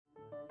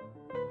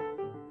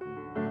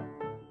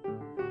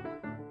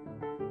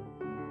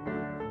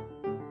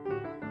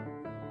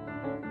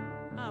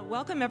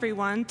Welcome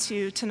everyone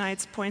to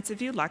tonight's Points of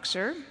View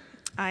lecture.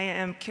 I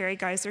am Carrie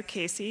Gaiser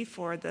Casey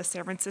for the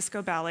San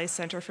Francisco Ballet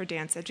Center for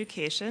Dance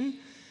Education,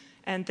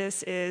 and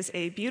this is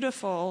a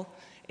beautiful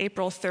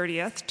April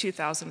 30th,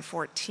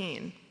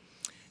 2014.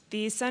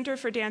 The Center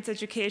for Dance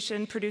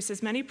Education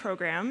produces many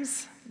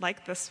programs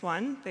like this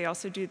one. They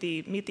also do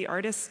the Meet the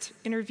Artist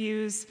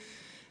interviews,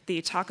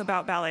 the Talk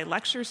About Ballet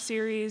lecture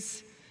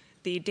series,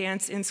 the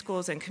Dance in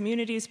Schools and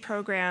Communities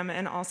program,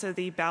 and also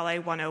the Ballet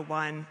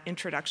 101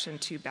 Introduction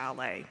to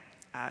Ballet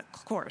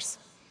course,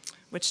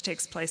 which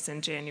takes place in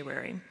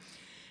January.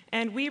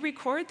 And we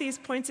record these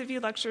Points of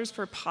View lectures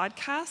for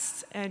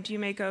podcasts, and you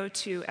may go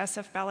to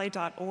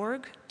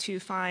sfballet.org to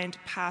find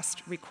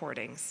past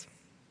recordings.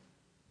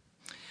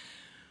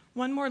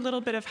 One more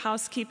little bit of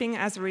housekeeping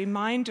as a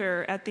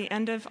reminder at the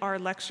end of our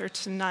lecture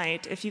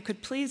tonight, if you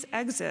could please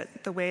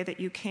exit the way that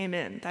you came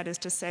in, that is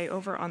to say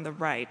over on the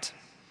right.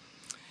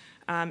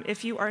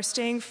 If you are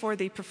staying for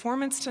the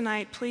performance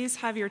tonight, please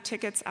have your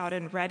tickets out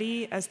and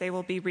ready as they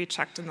will be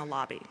rechecked in the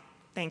lobby.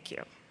 Thank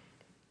you.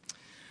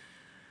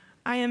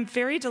 I am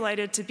very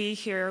delighted to be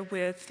here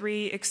with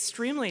three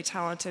extremely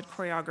talented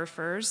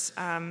choreographers.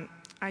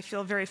 I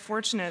feel very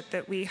fortunate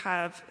that we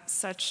have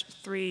such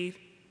three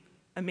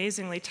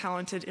amazingly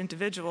talented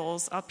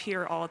individuals up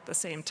here all at the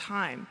same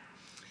time.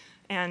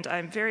 And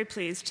I'm very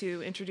pleased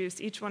to introduce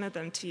each one of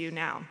them to you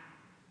now.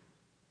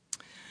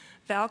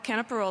 Val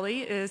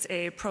Caniparoli is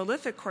a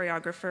prolific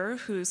choreographer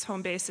whose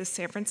home base is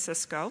San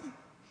Francisco,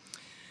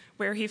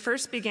 where he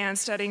first began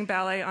studying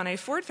ballet on a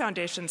Ford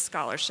Foundation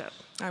scholarship.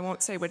 I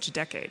won't say which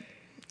decade.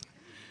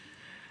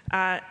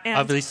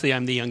 Obviously,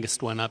 I'm the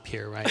youngest one up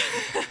here, right?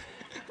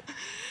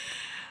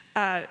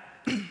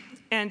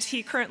 And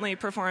he currently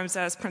performs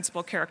as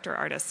principal character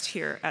artist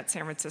here at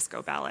San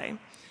Francisco Ballet.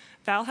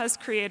 Val has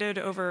created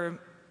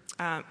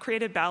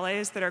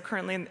ballets that are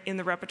currently in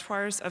the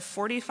repertoires of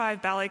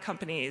 45 ballet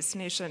companies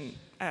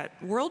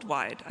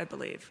worldwide, I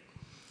believe.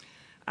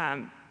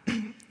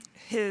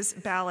 His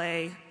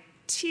ballet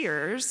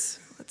Tears,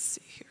 let's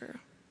see here,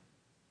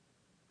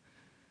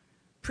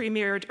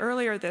 premiered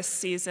earlier this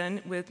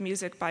season with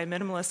music by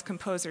minimalist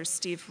composer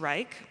Steve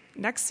Reich.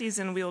 Next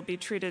season, we will be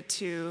treated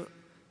to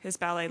his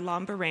ballet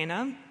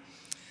Lambarena,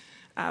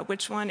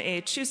 which won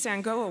a Chu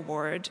Sang-go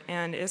Award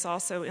and is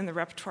also in the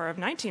repertoire of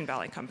 19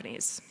 ballet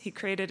companies. He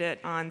created it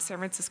on San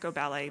Francisco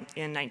Ballet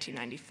in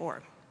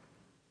 1994.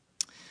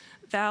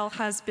 Val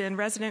has been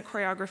resident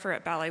choreographer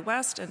at Ballet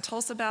West and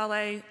Tulsa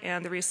Ballet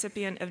and the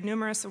recipient of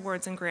numerous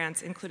awards and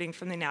grants, including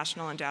from the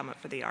National Endowment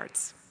for the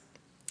Arts.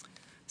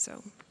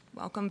 So,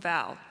 welcome,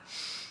 Val.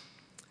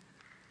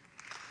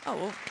 Oh,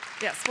 well,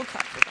 yes, we'll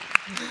clap for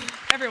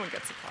that. Everyone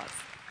gets applause.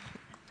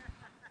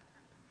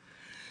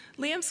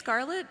 Liam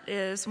Scarlett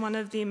is one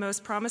of the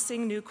most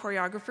promising new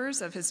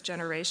choreographers of his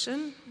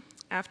generation.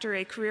 After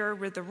a career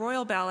with the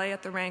Royal Ballet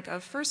at the rank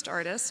of first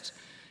artist,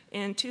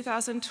 in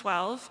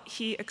 2012,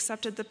 he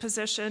accepted the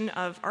position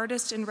of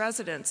artist in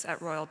residence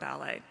at Royal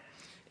Ballet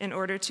in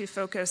order to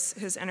focus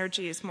his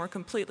energies more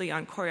completely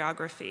on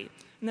choreography.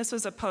 And this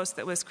was a post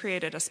that was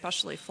created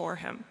especially for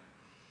him.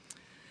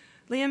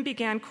 Liam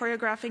began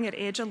choreographing at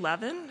age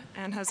 11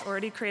 and has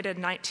already created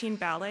 19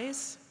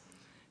 ballets.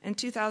 In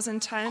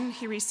 2010,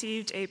 he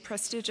received a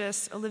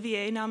prestigious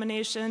Olivier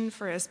nomination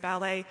for his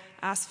ballet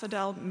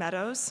Asphodel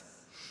Meadows,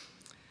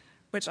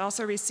 which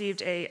also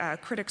received a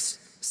Critics'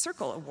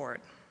 Circle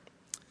Award.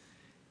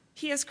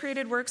 He has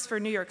created works for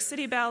New York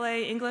City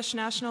Ballet, English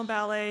National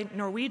Ballet,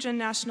 Norwegian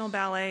National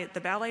Ballet,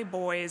 the Ballet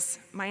Boys,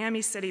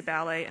 Miami City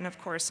Ballet, and of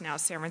course now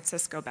San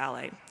Francisco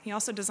Ballet. He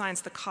also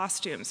designs the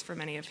costumes for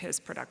many of his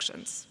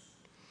productions.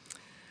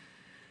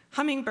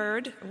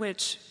 Hummingbird,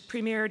 which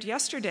premiered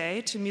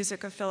yesterday to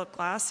music of Philip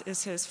Glass,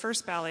 is his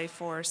first ballet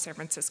for San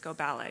Francisco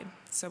Ballet.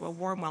 So a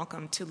warm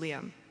welcome to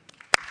Liam.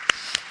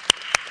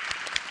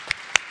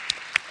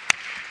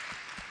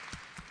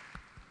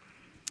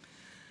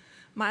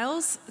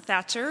 Myles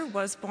Thatcher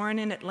was born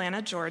in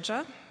Atlanta,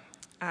 Georgia.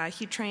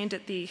 He trained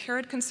at the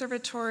Herod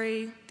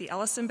Conservatory, the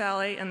Ellison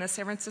Ballet, and the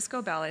San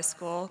Francisco Ballet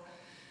School.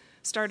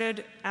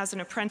 Started as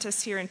an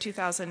apprentice here in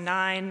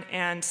 2009,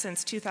 and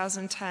since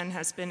 2010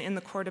 has been in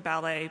the Corps de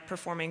Ballet,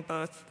 performing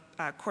both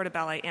Corps de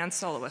Ballet and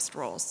soloist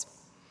roles.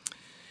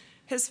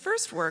 His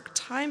first work,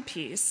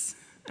 Timepiece,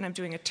 and I'm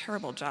doing a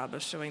terrible job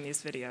of showing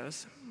these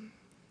videos.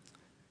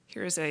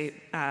 Here's a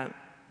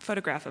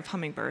photograph of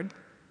Hummingbird.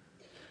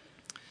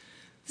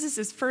 This is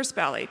his first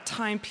ballet,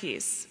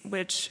 Timepiece,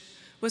 which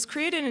was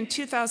created in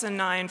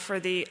 2009 for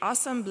the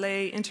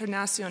Assemblée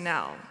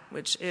Internationale,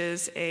 which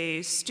is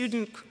a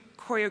student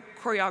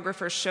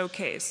choreographer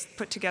showcase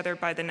put together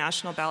by the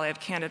National Ballet of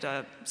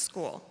Canada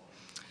School.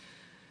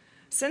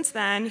 Since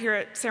then, here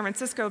at San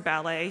Francisco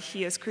Ballet,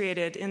 he has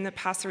created In the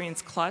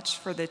Passerine's Clutch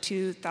for the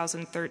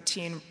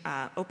 2013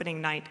 opening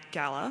night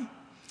gala.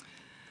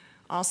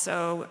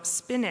 Also,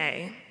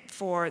 Spinne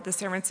for the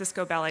San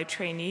Francisco Ballet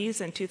trainees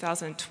in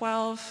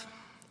 2012,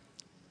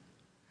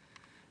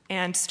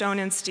 and Stone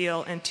and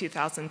Steel in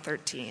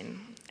 2013.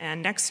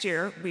 And next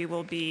year, we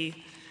will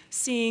be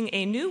seeing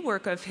a new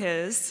work of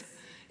his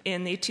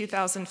in the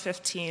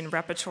 2015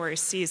 repertory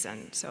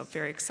season, so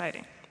very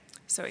exciting.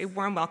 So a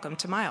warm welcome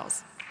to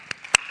Myles.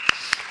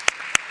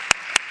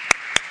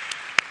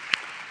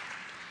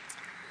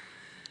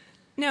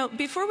 Now,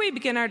 before we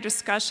begin our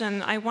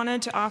discussion, I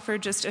wanted to offer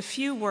just a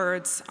few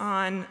comments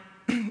on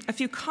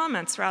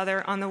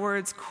the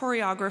words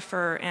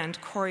choreographer and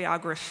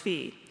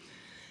choreography.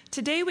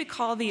 Today we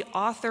call the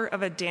author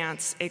of a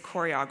dance a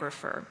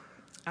choreographer.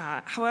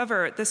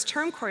 However, this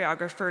term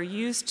choreographer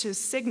used to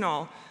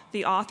signal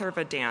the author of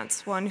a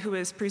dance, one who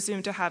is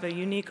presumed to have a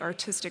unique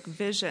artistic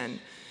vision,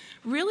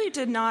 really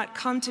did not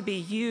come to be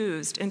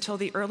used until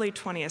the early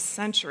 20th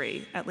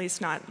century, at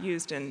least not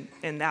used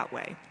in that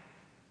way.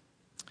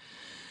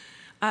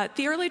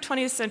 The early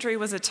 20th century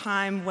was a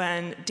time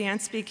when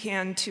dance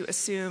began to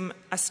assume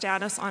a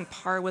status on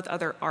par with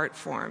other art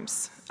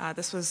forms.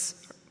 This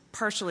was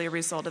partially a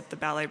result of the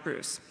Ballet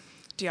Russe,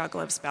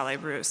 Diaghilev's Ballet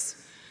Russe.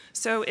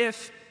 So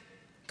if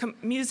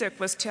music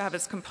was to have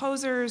its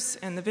composers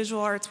and the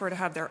visual arts were to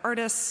have their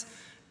artists,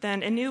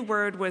 then a new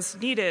word was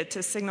needed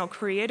to signal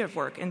creative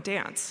work in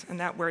dance, and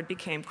that word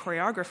became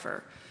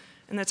choreographer.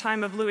 In the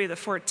time of Louis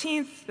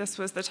XIV, this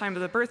was the time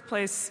of the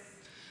birthplace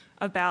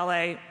of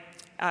ballet,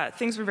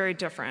 things were very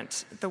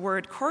different. The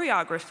word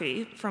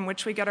choreography, from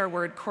which we get our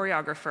word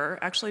choreographer,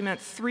 actually meant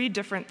three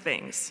different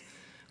things.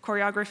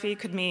 Choreography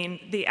could mean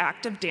the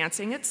act of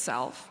dancing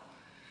itself.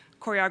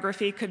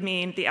 Choreography could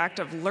mean the act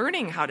of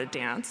learning how to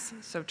dance,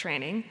 so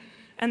training.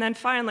 And then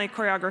finally,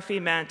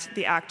 choreography meant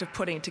the act of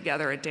putting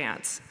together a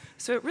dance.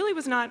 So it really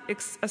was not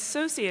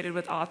associated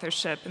with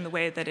authorship in the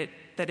way that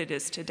it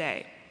is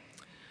today.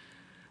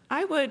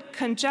 I would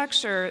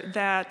conjecture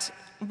that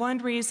one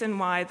reason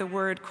why the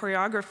word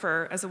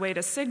choreographer as a way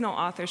to signal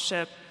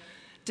authorship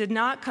did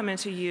not come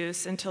into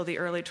use until the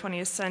early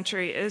 20th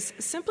century is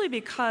simply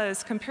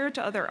because, compared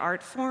to other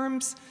art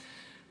forms,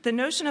 the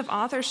notion of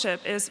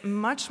authorship is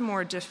much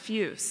more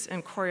diffuse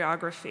in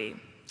choreography.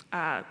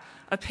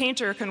 A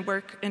painter can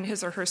work in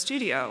his or her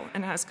studio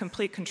and has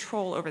complete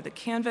control over the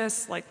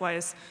canvas.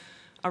 Likewise,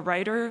 a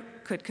writer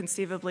could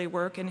conceivably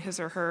work at his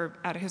or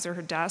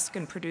her desk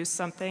and produce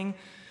something.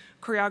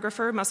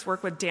 Choreographer must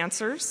work with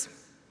dancers.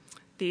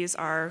 These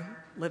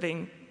are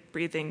living,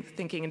 breathing,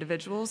 thinking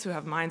individuals who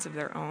have minds of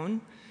their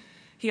own.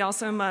 He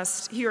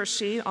or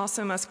she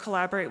also must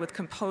collaborate with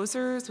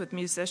composers, with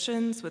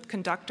musicians, with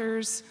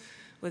conductors,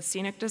 with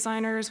scenic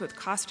designers, with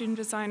costume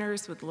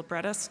designers, with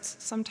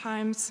librettists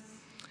sometimes.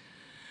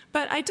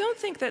 But I don't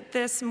think that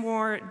this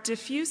more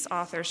diffuse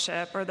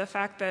authorship, or the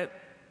fact that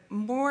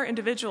more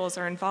individuals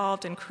are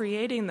involved in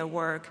creating the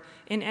work,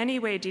 in any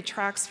way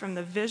detracts from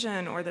the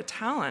vision or the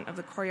talent of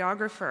the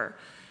choreographer.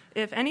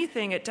 If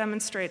anything, it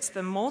demonstrates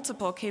the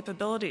multiple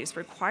capabilities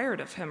required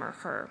of him or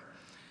her.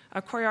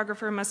 A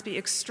choreographer must be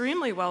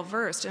extremely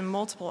well-versed in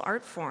multiple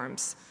art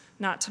forms,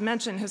 not to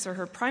mention his or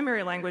her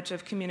primary language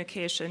of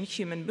communication,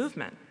 human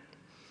movement.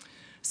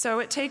 So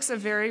it takes a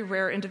very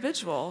rare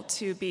individual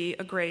to be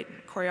a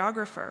great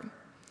choreographer.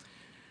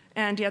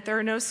 And yet there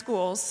are no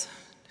schools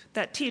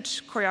that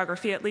teach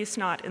choreography, at least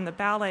not in the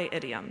ballet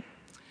idiom.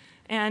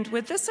 And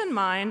with this in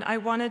mind, I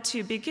wanted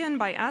to begin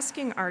by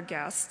asking our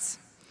guests,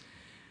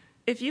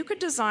 if you could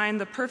design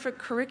the perfect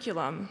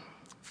curriculum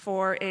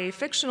for a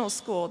fictional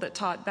school that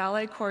taught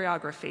ballet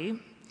choreography,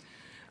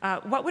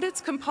 what would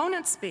its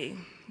components be?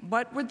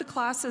 What would the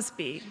classes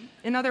be?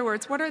 In other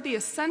words, what are the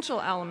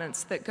essential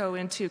elements that go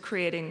into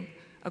creating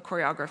a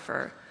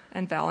choreographer?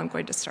 And Val, I'm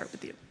going to start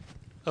with you.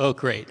 Oh,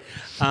 great.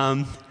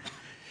 I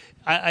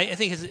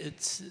think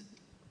it's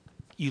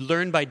you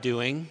learn by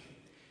doing.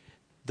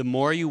 The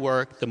more you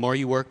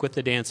work with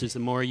the dancers, the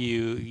more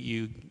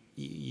you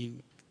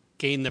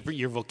gain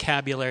your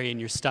vocabulary and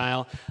your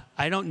style.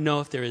 I don't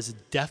know if there is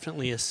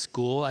definitely a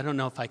school. I don't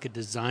know if I could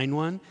design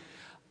one.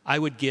 I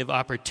would give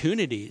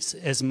opportunities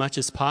as much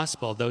as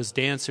possible, those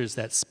dancers,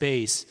 that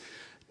space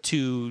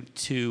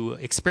to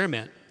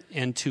experiment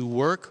and to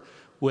work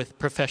with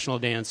professional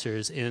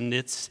dancers. And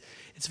it's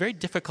very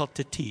difficult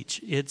to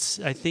teach.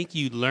 I think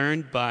you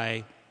learn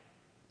by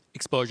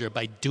exposure,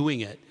 by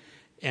doing it.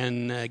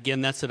 And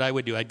again, that's what I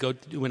would do. I'd go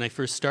when I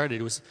first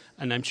started.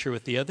 And I'm sure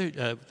with the other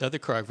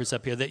choreographers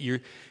up here, that you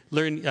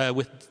learn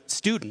with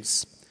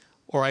students,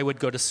 or I would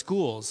go to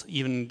schools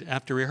even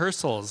after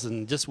rehearsals,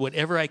 and just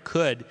whatever I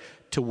could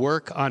to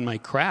work on my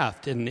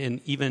craft,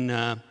 and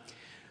even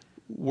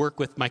work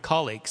with my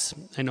colleagues.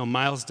 I know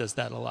Myles does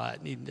that a lot.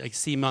 I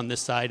see him on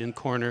this side and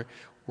corner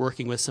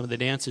working with some of the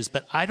dancers,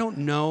 but I don't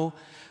know.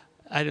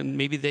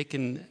 Maybe they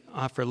can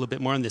offer a little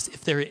bit more on this.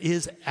 If there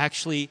is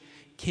actually,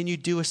 can you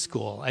do a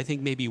school? I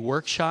think maybe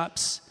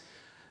workshops.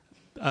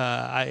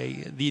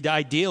 The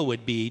ideal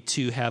would be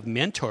to have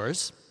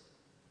mentors.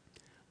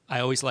 I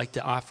always like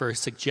to offer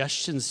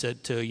suggestions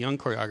to young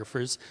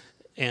choreographers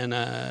and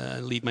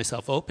leave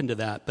myself open to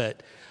that.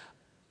 But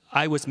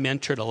I was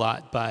mentored a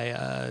lot by,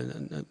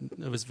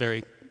 it was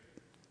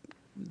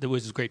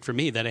great for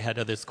me that I had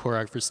other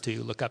choreographers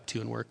to look up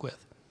to and work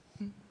with.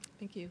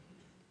 Thank you.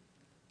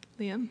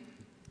 Liam?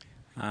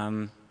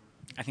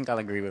 I think I'll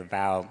agree with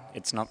Val.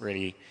 It's not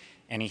really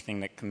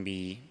anything that can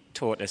be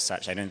taught as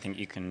such. I don't think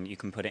you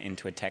can put it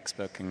into a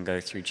textbook and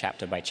go through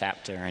chapter by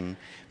chapter, and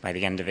by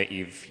the end of it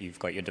you've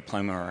got your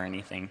diploma or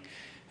anything.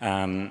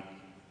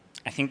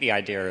 I think the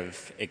idea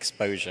of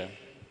exposure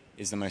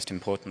is the most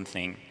important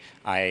thing.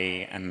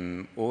 I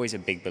am always a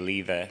big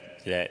believer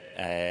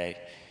that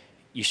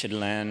you should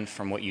learn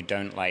from what you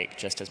don't like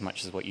just as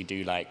much as what you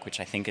do like, which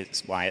I think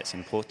is why it's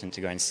important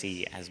to go and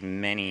see as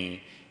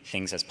many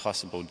things as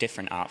possible,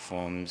 different art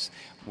forms,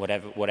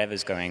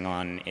 whatever's going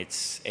on.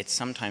 It's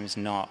sometimes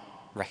not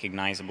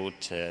recognizable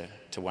to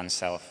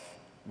oneself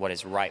what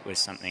is right with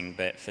something,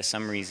 but for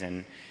some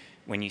reason,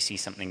 when you see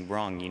something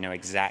wrong, you know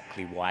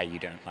exactly why you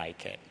don't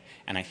like it.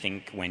 And I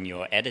think when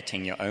you're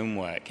editing your own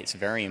work, it's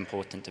very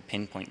important to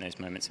pinpoint those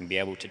moments and be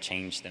able to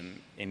change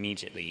them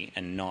immediately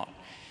and not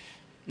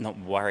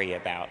worry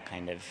about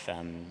kind of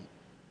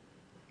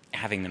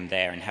having them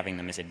there and having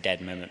them as a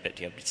dead moment, but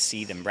to be able to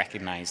see them,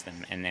 recognize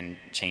them, and then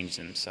change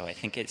them. So I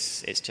think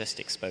it's just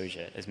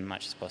exposure as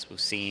much as possible,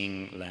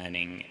 seeing,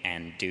 learning,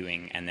 and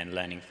doing, and then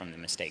learning from the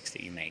mistakes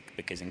that you make.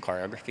 Because in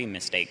choreography,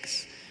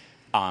 mistakes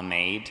are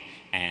made,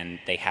 and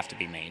they have to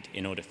be made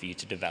in order for you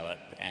to develop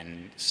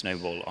and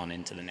snowball on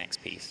into the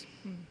next piece.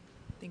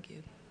 Thank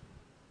you.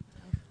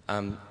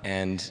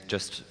 And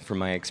just from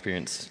my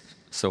experience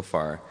so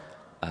far,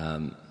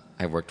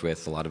 I've worked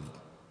with a lot of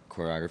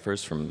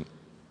choreographers from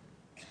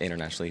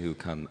internationally who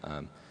come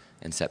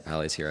and set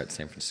ballets here at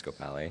San Francisco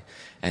Ballet.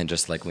 And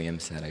just like Liam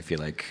said, I feel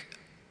like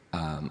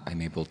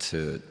I'm able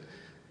to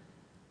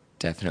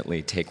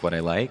definitely take what I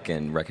like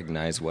and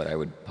recognize what I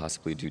would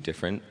possibly do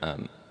different.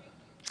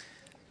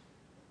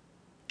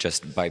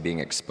 Just by being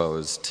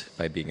exposed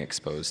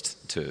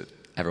to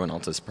everyone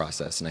else's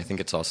process. And I think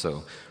it's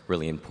also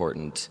really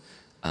important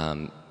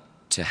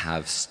to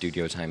have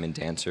studio time in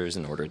dancers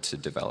in order to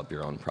develop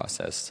your own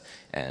process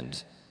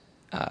and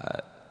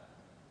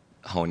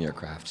hone your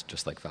craft,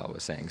 just like Val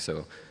was saying.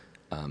 So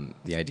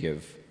the idea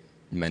of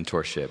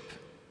mentorship,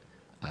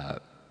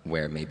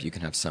 where maybe you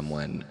can have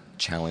someone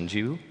challenge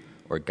you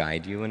or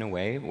guide you in a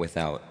way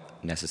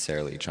without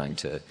necessarily trying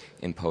to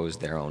impose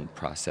their own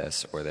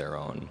process or their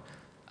own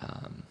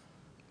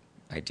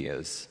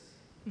ideas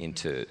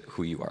into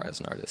who you are as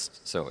an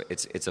artist. So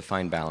it's a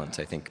fine balance,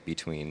 I think,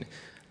 between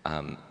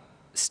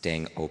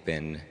staying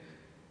open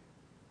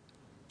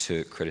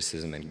to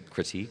criticism and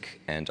critique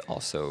and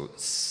also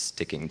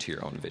sticking to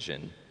your own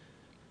vision.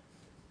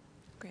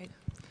 Great.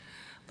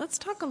 Let's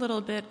talk a little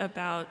bit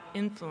about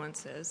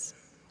influences.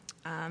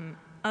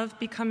 Of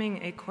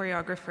becoming a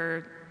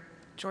choreographer,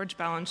 George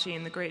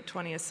Balanchine, the great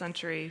 20th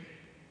century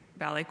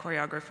ballet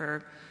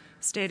choreographer,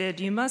 stated,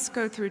 "You must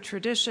go through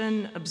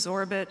tradition,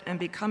 absorb it, and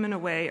become in a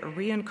way a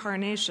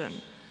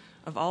reincarnation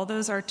of all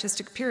those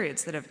artistic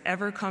periods that have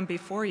ever come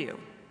before you."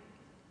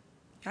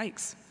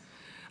 Yikes.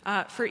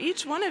 For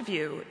each one of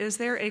you, is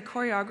there a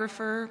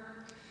choreographer,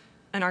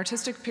 an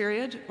artistic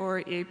period, or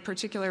a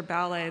particular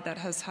ballet that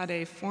has had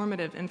a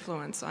formative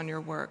influence on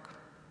your work?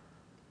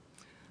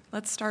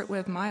 Let's start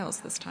with Myles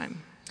this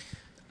time.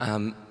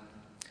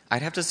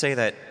 I'd have to say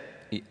that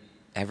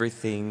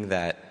everything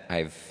that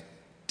I've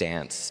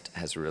danced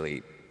has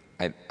really,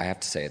 I have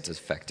to say it's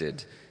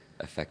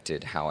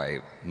affected how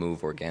I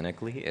move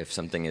organically. If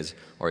something is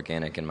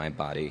organic in my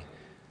body,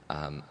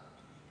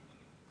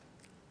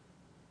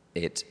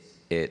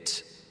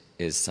 it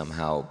is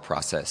somehow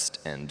processed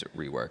and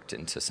reworked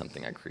into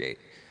something I create,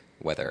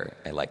 whether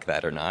I like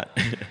that or not.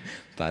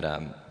 But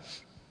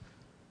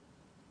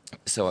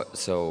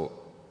so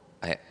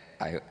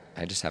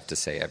I just have to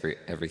say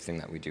everything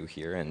that we do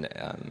here, and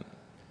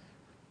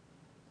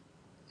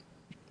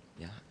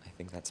yeah, I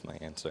think that's my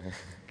answer.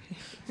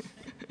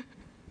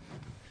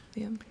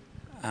 Liam?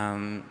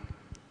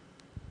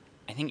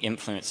 I think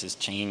influences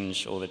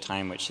change all the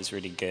time, which is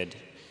really good.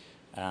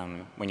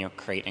 When you're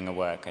creating a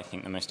work, I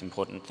think the most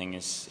important thing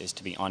is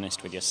to be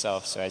honest with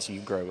yourself. So as you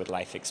grow with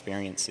life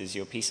experiences,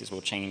 your pieces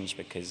will change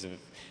because of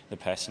the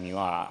person you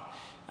are.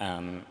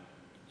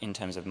 In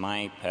terms of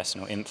my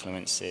personal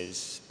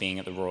influences, being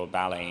at the Royal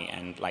Ballet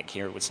and like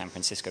here with San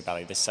Francisco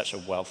Ballet, there's such a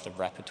wealth of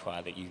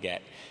repertoire that you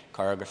get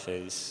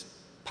choreographers,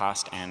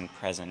 past and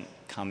present,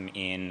 come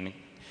in,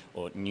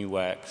 or new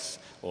works,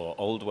 or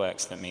old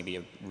works that maybe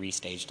are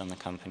restaged on the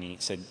company.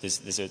 So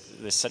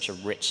there's such a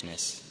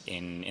richness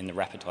in the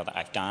repertoire that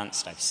I've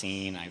danced, I've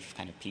seen, I've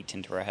kind of peeked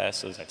into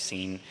rehearsals, I've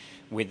seen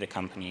with the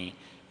company.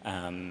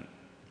 And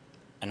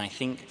I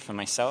think for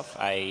myself,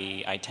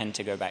 I tend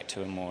to go back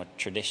to a more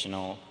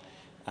traditional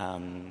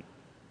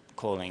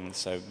calling.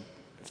 So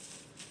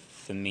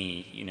for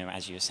me, you know,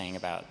 as you were saying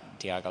about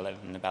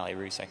Diaghilev and the Ballet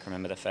Russe, I can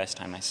remember the first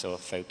time I saw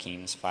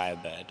Fokines'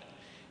 Firebird,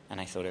 and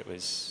I thought it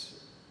was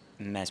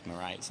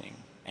mesmerizing.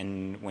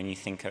 And when you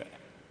think of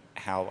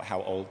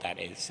how old that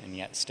is, and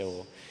yet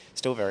still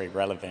very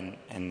relevant.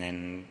 And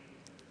then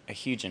a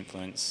huge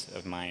influence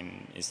of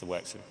mine is the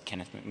works of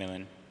Kenneth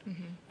Macmillan.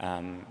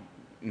 Mm-hmm.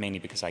 Mainly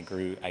because I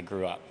grew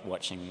up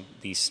watching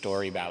these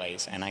story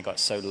ballets, and I got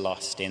so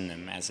lost in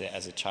them as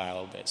a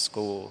child at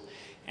school,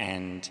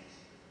 and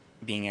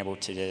being able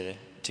to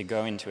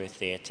go into a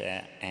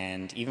theatre,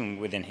 and even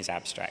within his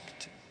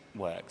abstract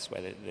works,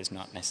 where there's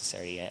not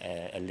necessarily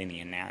a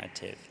linear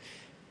narrative,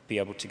 be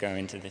able to go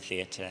into the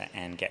theatre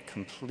and get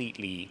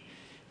completely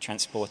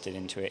transported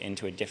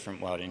into a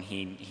different world, and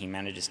he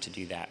manages to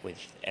do that with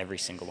every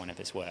single one of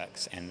his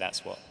works, and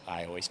that's what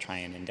I always try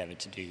and endeavor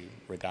to do,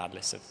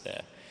 regardless of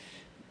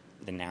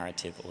the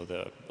narrative or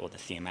the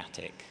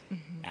thematic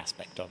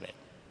aspect of it.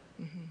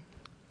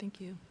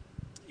 Thank you.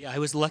 Yeah, I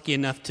was lucky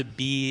enough to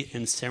be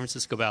in San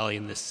Francisco Ballet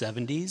in the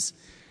 70s,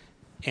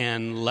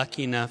 and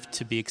lucky enough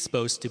to be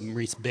exposed to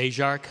Maurice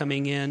Béjart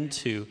coming in,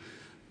 to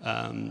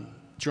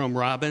Jerome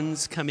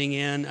Robbins coming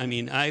in. I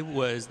mean,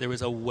 there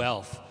was a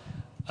wealth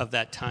of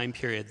that time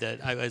period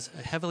that I was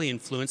heavily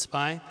influenced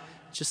by,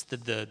 just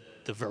the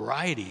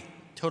variety,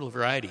 total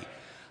variety.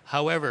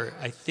 However,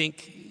 I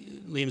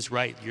think Liam's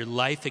right. Your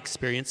life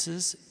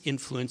experiences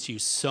influence you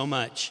so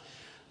much.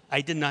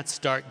 I did not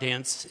start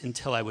dance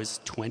until I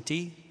was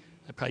 20.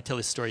 I probably tell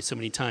this story so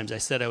many times. I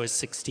said I was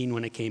 16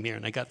 when I came here,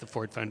 and I got the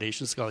Ford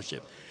Foundation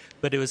Scholarship.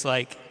 But it was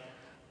like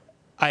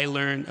I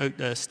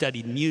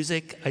studied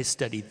music, I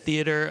studied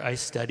theater, I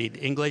studied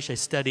English, I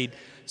studied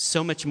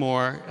so much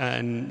more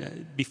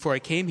before I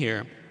came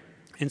here.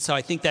 And so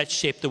I think that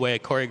shaped the way I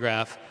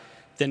choreograph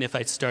than if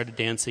I started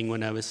dancing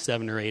when I was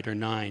 7 or 8 or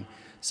 9.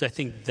 So I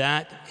think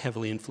that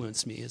heavily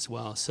influenced me as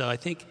well. So I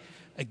think,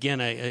 again,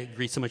 I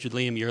agree so much with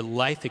Liam. Your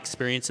life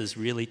experiences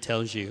really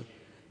tells you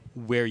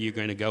where you're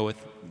going to go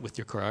with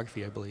your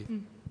choreography, I believe.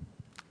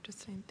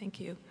 Interesting. Thank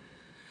you.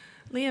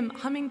 Liam,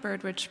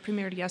 Hummingbird, which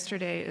premiered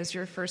yesterday, is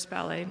your first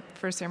ballet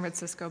for San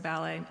Francisco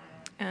Ballet.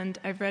 And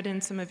I've read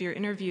in some of your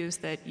interviews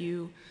that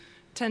you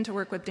tend to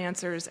work with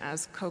dancers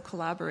as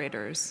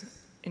co-collaborators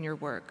in your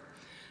work.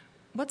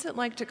 What's it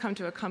like to come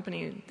to a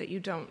company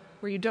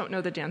where you don't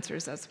know the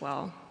dancers as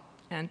well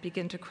and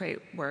begin to create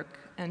work?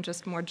 And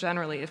just more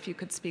generally, if you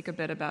could speak a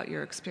bit about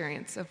your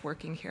experience of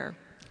working here.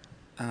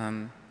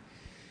 I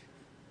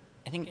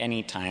think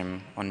any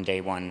time on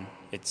day one,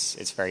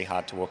 it's very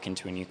hard to walk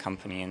into a new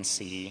company and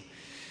see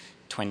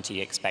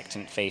 20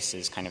 expectant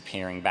faces kind of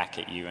peering back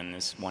at you, and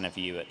there's one of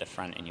you at the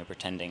front and you're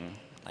pretending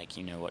like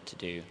you know what to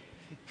do.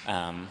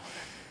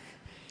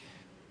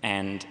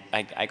 And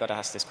I got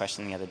asked this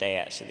question the other day,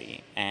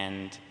 actually,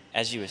 and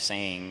as you were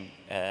saying,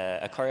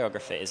 a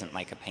choreographer isn't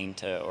like a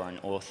painter or an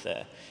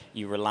author.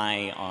 You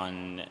rely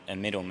on a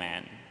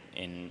middleman,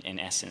 in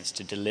essence,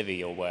 to deliver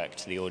your work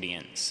to the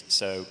audience.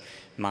 So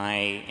my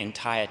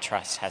entire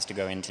trust has to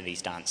go into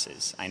these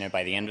dancers. I know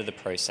by the end of the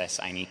process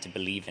I need to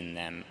believe in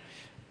them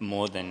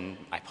more than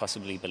I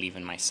possibly believe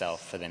in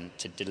myself for them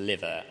to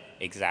deliver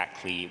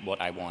exactly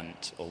what I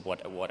want or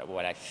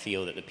what I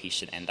feel that the piece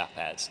should end up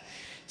as.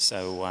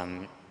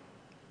 So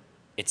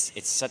it's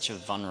such a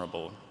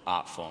vulnerable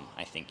art form,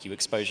 I think. You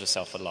expose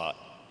yourself a lot,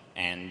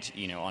 and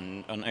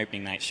on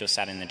opening nights you're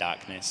sat in the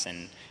darkness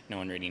and no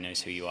one really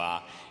knows who you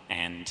are,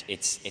 and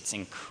it's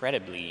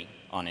incredibly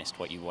honest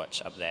what you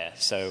watch up there.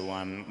 So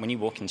when you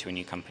walk into a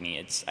new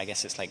company, I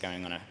guess it's like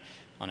going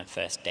on a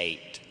first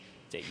date.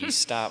 That you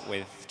start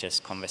with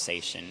just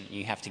conversation.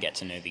 You have to get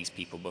to know these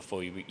people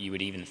before you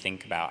would even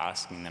think about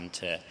asking them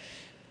to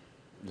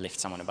lift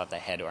someone above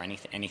their head or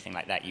anything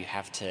like that. You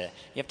have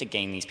to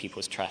gain these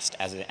people's trust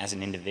as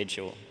an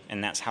individual,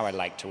 and that's how I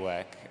like to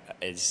work.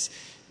 Is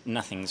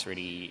nothing's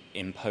really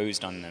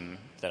imposed on them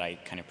that I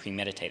kind of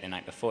premeditate the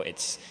night before.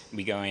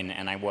 We go in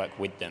and I work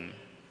with them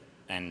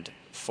and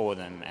for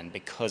them and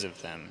because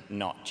of them,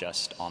 not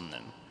just on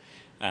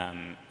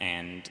them.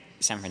 And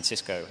San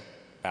Francisco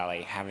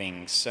Ballet,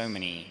 having so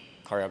many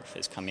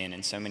choreographers come in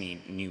and so many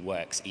new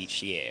works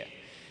each year,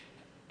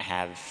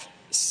 have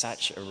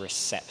such a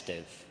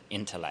receptive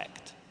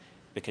intellect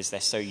because they're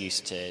so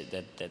used to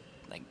the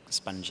like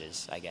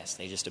sponges, I guess.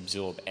 They just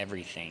absorb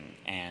everything,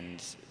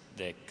 and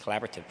the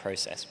collaborative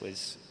process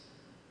was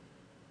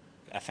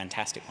a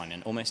fantastic one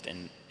and almost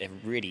a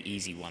really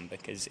easy one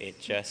because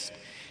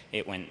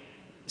it went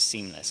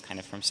seamless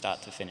kind of from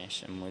start to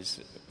finish and was,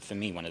 for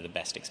me, one of the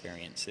best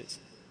experiences.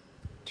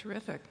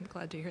 Terrific. I'm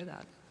glad to hear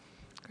that.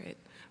 Great.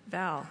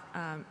 Val,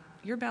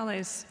 your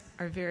ballets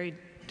are very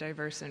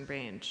diverse in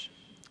range.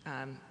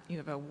 You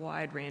have a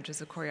wide range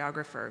as a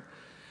choreographer.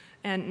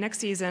 And next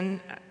season,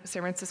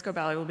 San Francisco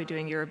Ballet will be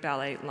doing your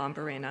ballet,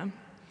 Lambarena.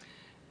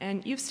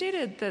 And you've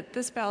stated that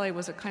this ballet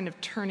was a kind of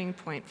turning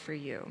point for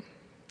you.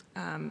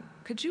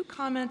 Could you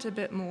comment a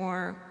bit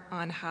more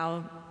on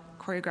how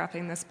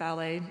choreographing this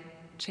ballet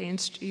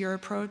changed your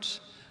approach?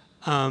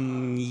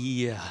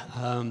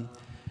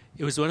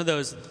 It was one of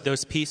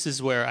those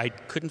pieces where I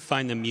couldn't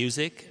find the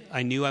music.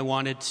 I knew I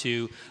wanted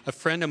to. A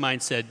friend of mine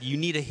said, "You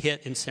need a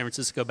hit in San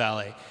Francisco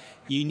Ballet.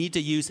 You need to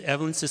use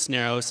Evelyn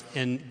Cisneros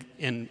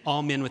and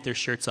all men with their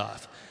shirts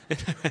off."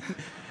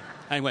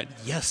 I went,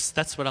 "Yes,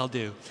 that's what I'll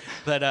do."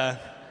 But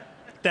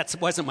that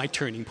wasn't my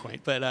turning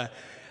point. But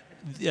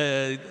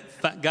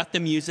got the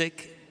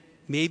music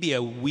maybe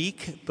a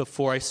week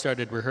before I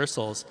started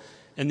rehearsals.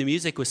 And the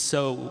music was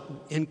so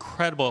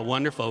incredible,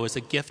 wonderful. It was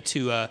a gift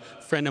to a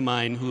friend of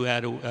mine who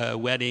had a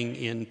wedding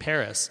in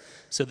Paris.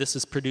 So this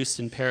is produced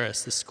in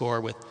Paris, the score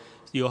with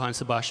Johann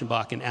Sebastian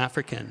Bach in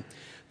African.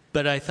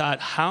 But I thought,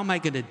 how am I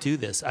going to do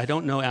this? I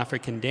don't know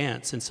African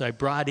dance. And so I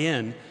brought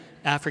in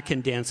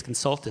African dance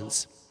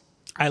consultants.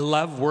 I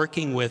love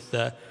working with,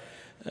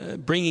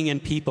 bringing in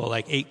people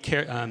like ACT,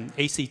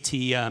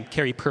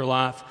 Carrie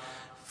Perloff,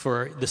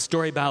 for the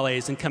story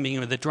ballets, and coming in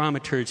with the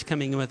dramaturge,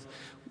 coming in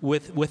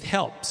with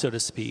help, so to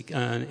speak,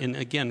 and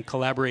again,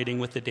 collaborating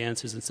with the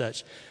dancers and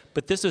such.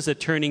 But this was a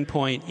turning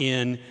point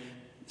in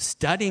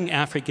studying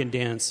African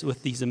dance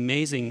with these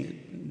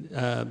amazing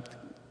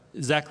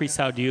Zachary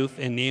Saudiouf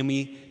and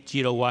Naomi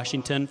Jito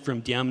Washington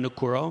from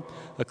Diamnicouro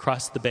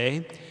across the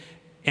bay.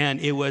 And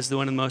it was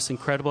one of the most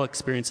incredible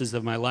experiences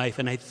of my life.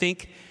 And I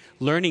think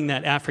learning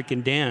that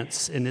African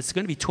dance, and it's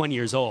going to be 20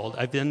 years old.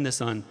 I've done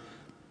this on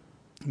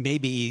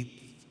maybe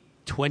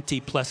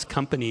 20-plus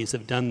companies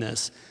have done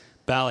this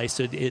ballet,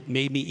 so it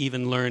made me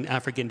even learn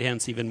African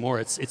dance even more.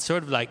 It's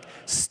sort of like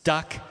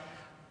stuck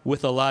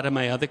with a lot of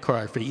my other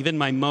choreography. Even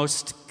my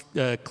most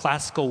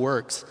classical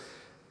works,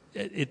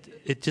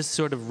 it just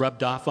sort of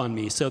rubbed off on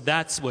me. So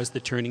that was the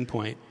turning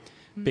point,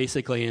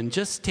 basically, and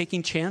just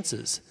taking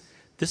chances.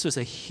 This was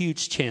a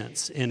huge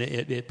chance, and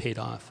it paid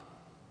off.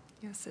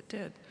 Yes, it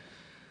did.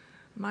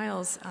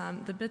 Myles,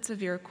 the bits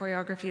of your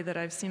choreography that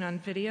I've seen on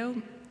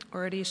video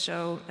already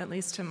show, at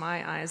least to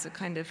my eyes, a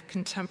kind of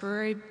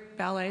contemporary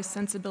ballet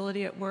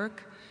sensibility at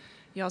work.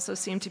 You also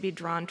seem to be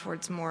drawn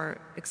towards more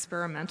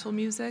experimental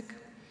music.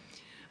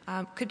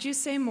 Could you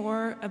say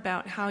more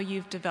about how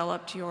you've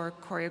developed your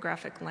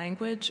choreographic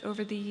language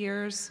over the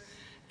years?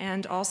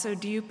 And also,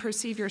 do you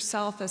perceive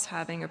yourself as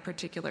having a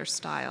particular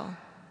style?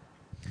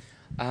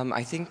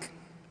 I think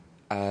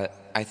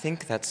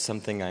that's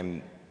something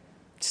I'm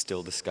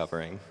still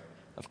discovering,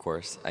 of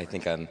course. I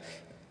think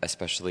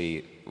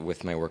especially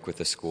with my work with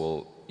the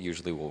school,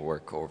 usually we'll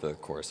work over the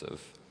course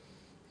of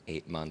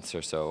 8 months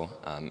or so,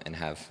 and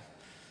have,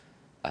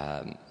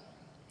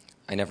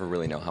 I never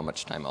really know how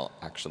much time I'll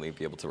actually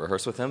be able to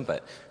rehearse with them,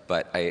 but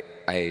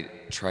I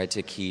try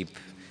to keep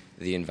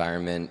the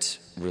environment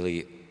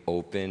really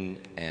open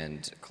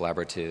and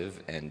collaborative,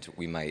 and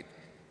we might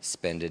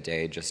spend a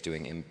day just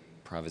doing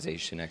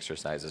improvisation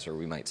exercises, or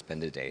we might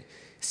spend a day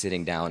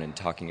sitting down and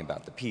talking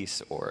about the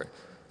piece, or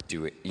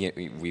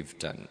we've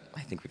done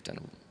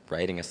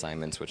writing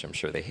assignments, which I'm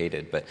sure they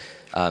hated, but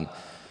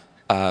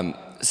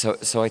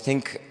so I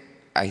think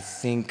I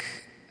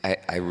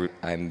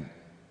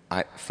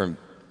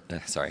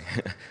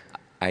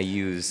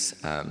use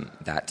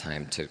that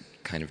time to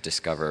kind of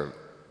discover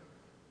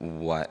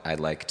what I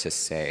like to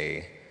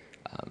say,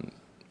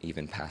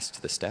 even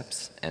past the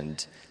steps,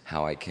 and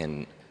how I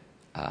can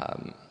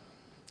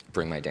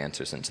bring my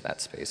dancers into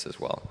that space as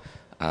well.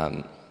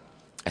 I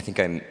think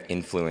I'm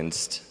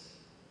influenced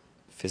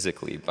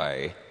physically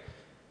by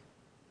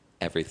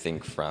everything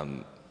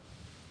from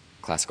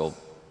classical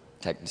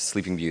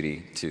Sleeping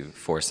Beauty to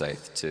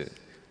Forsyth to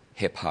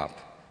hip hop.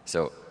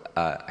 So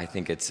I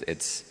think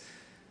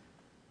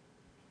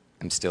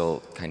I'm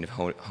still kind of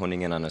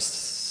honing in on a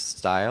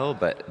style,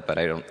 but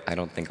I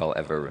don't think I'll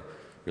ever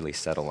really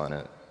settle on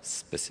a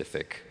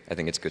specific. I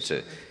think it's good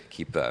to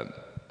keep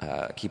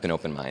an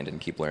open mind and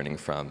keep learning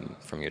from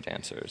your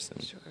dancers.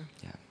 And, sure.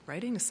 Yeah.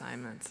 Writing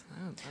assignments.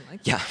 Oh, I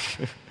like that.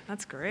 Yeah.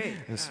 That's great.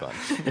 It was fun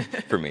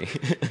for me.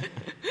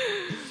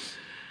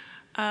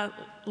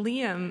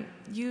 Liam,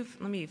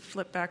 let me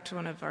flip back to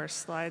one of our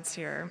slides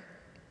here.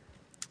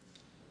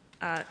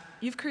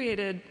 You've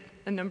created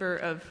a number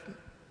of,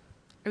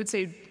 I would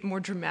say, more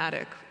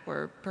dramatic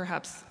or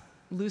perhaps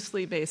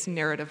loosely based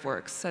narrative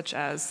works, such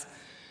as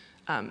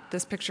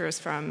this picture is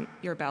from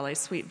your ballet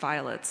Sweet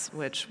Violets,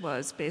 which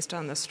was based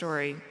on the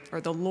story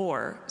or the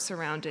lore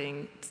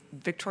surrounding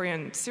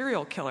Victorian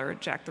serial killer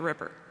Jack the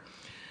Ripper.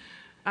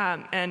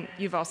 And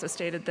you've also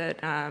stated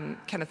that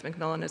Kenneth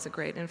Macmillan is a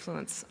great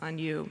influence on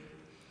you.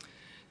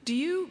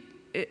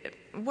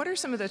 What are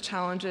some of the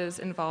challenges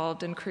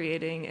involved in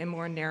creating a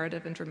more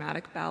narrative and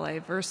dramatic ballet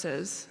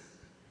versus,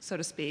 so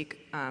to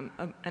speak,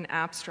 an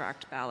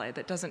abstract ballet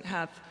that doesn't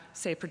have,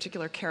 say,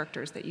 particular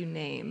characters that you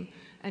name?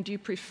 And do you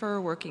prefer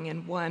working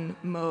in one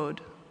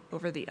mode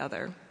over the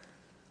other?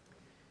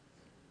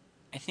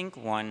 I think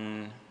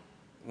one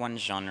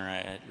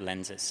genre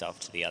lends itself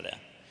to the other.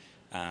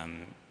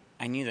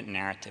 I knew that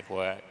narrative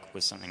work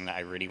was something that I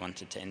really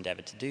wanted to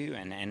endeavor to do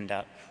and end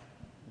up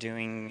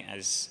doing.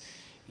 As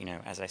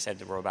I said,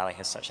 the Royal Ballet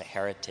has such a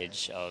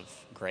heritage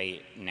of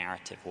great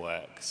narrative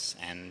works,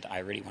 and I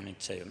really wanted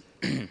to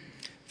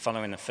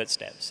follow in the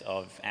footsteps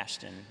of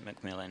Ashton,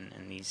 Macmillan,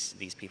 and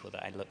these people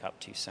that I look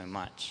up to so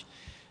much.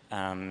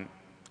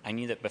 I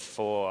knew that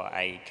before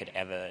I could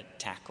ever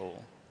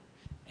tackle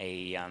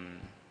a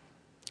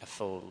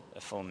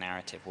full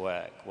narrative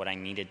work, what I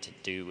needed to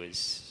do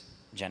was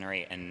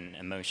generate an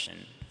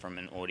emotion from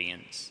an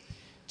audience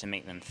to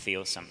make them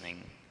feel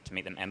something, to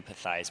make them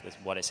empathize with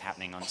what is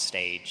happening on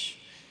stage,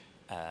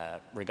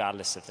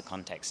 regardless of the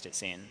context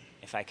it's in.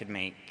 If I could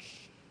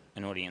make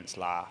an audience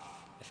laugh,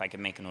 if I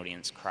could make an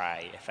audience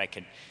cry, if I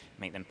could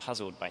make them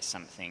puzzled by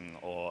something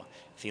or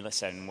feel a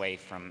certain way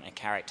from a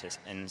character.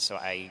 And so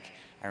I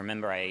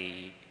remember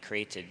I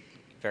created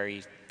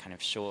very kind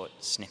of short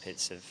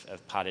snippets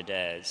of pas de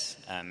deux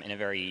in a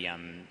very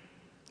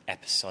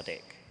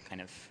episodic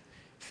kind of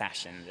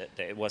fashion,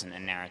 that it wasn't a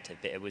narrative,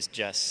 but it was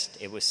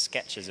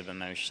sketches of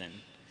emotion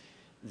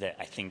that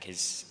I think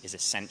is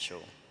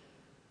essential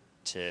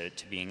to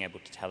being able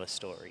to tell a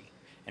story.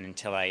 And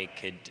until I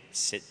could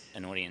sit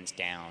an audience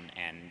down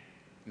and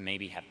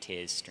maybe have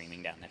tears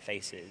streaming down their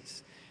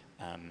faces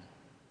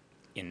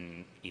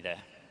in either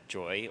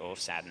joy or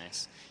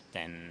sadness,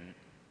 then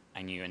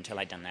I knew until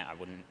I'd done that I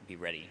wouldn't be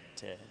ready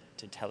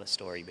to tell a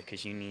story,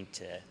 because you need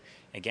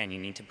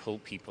to pull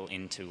people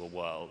into a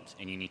world,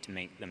 and you need to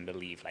make them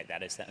believe like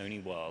that is the only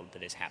world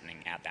that is happening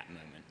at that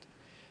moment.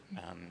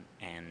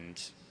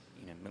 And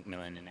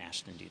Macmillan and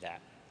Ashton do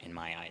that, in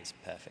my eyes,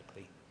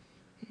 perfectly.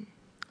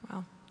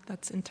 Wow,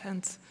 that's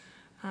intense.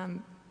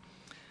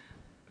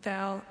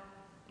 Val,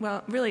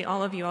 well, really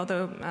all of you,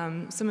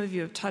 although some of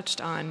you have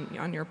touched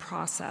on your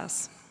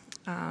process,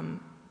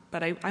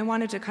 but I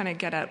wanted to kind of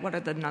get at what are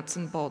the nuts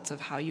and bolts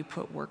of how you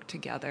put work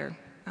together,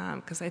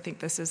 because I think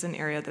this is an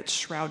area that's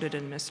shrouded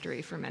in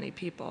mystery for many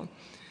people.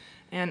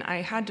 And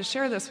I had to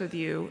share this with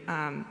you,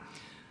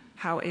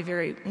 how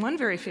one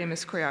very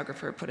famous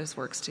choreographer put his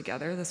works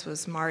together. This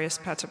was Marius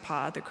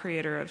Petipa, the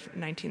creator of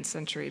 19th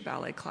century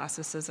ballet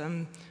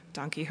classicism,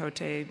 Don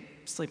Quixote,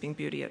 Sleeping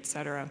Beauty,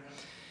 etc.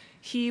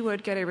 He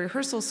would get a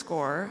rehearsal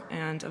score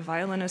and a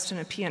violinist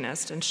and a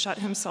pianist and shut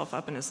himself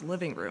up in his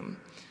living room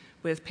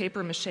with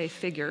papier-mâché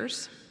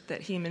figures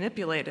that he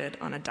manipulated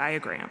on a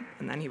diagram,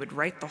 and then he would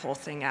write the whole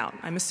thing out.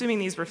 I'm assuming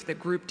these were for the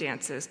group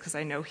dances, because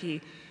I know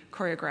he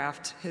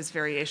choreographed his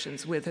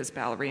variations with his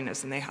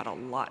ballerinas, and they had a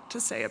lot to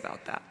say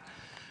about that.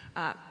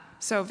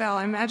 So Val,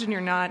 I imagine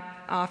you're not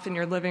off in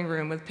your living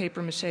room with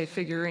papier-mâché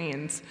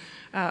figurines.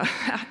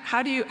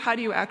 How do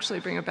you actually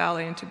bring a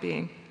ballet into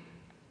being?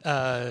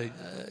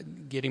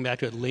 Getting back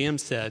to what Liam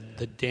said,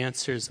 the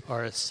dancers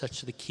are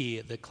such the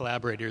key, the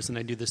collaborators, and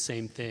I do the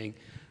same thing.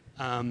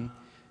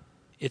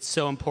 It's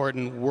so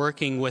important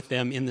working with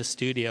them in the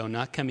studio,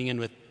 not coming in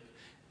with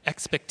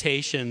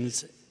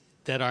expectations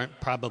that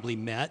aren't probably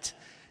met.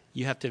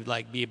 You have to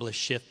be able to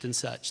shift and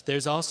such.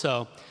 There's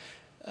also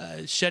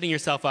shutting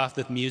yourself off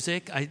with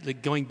music.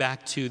 Going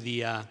back to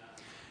the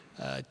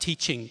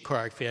teaching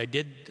choreography, I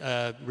did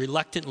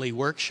reluctantly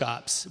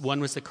workshops. One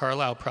was the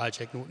Carlisle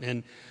project,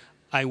 and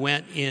I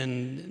went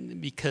in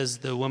because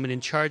the woman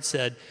in charge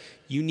said,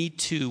 you need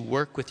to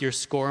work with your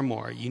score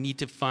more. You need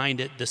to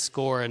find the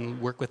score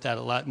and work with that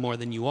a lot more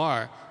than you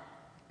are.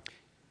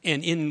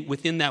 And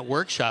within that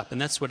workshop,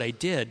 and that's what I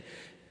did,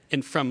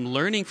 and from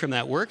learning from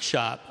that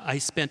workshop, I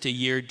spent a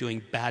year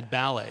doing bad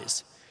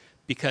ballets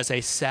because I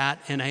sat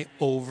and I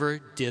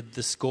overdid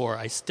the score.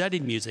 I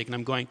studied music, and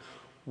I'm going,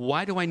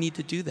 why do I need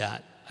to do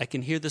that? I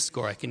can hear the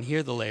score. I can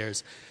hear the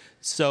layers.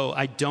 So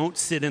I don't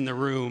sit in the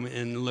room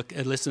and look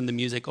and listen to the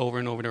music over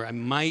and over and over. I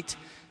might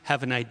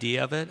have an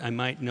idea of it. I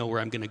might know where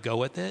I'm going to go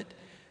with it,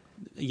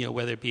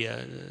 whether it be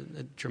a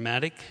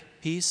dramatic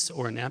piece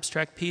or an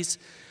abstract piece.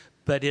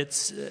 But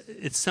it's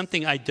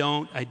something I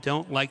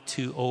don't like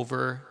to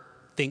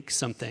overthink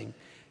something,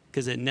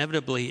 because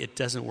inevitably it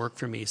doesn't work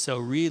for me. So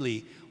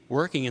really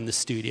working in the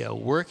studio,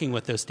 working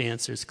with those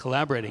dancers,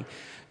 collaborating,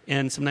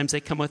 and sometimes they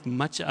come with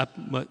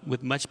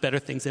much better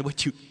things than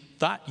what you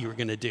thought you were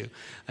going to do.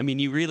 I mean,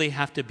 you really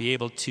have to be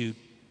able to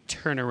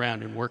turn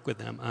around and work with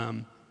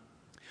them.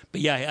 But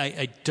yeah,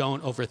 I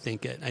don't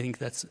overthink it. I think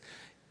that's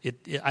it.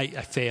 I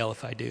fail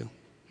if I do.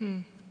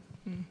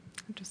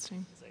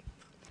 Interesting.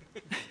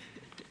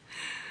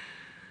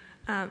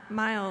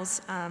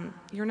 Myles,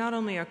 you're not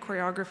only a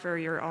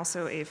choreographer, you're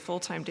also a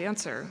full-time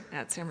dancer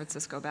at San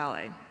Francisco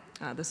Ballet.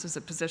 This is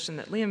a position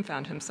that Liam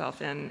found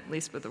himself in, at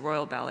least with the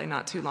Royal Ballet,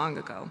 not too long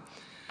ago.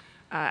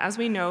 As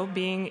we know,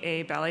 being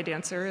a ballet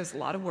dancer is a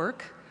lot of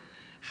work.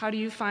 How do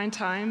you find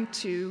time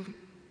to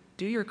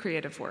do your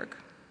creative work?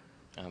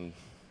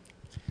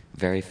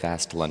 Very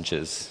fast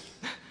lunches,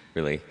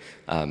 really.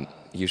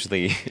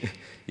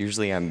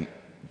 Usually I'm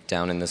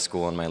down in the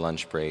school on my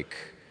lunch break,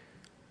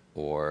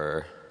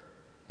 or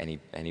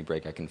any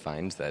break I can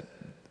find that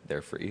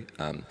they're free.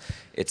 I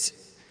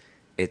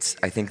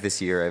think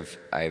this year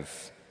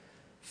I've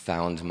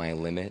found my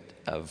limit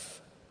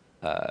of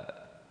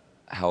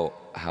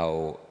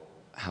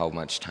how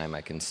much time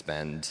I can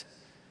spend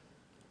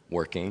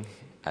working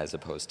as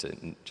opposed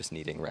to just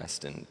needing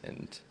rest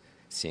and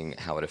seeing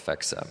how it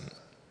affects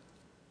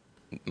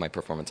my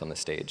performance on the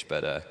stage.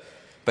 But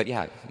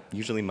yeah,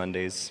 usually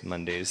Mondays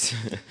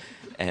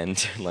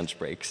and lunch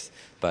breaks.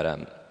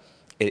 But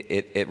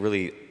it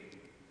really,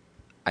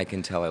 I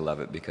can tell I love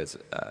it because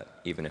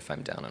even if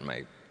I'm down on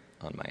my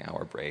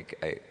hour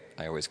break,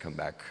 I always come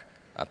back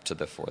up to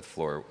the fourth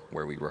floor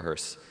where we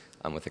rehearse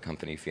with the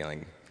company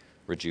feeling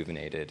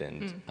rejuvenated,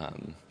 and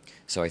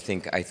so I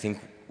think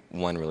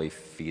one really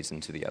feeds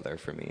into the other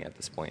for me at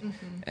this point.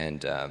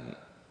 And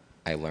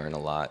I learn a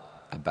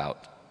lot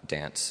about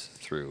dance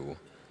through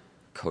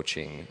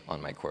coaching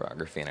on my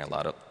choreography, and I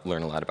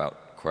learn a lot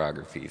about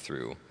choreography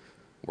through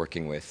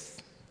working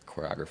with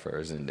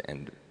choreographers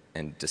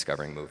and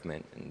discovering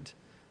movement and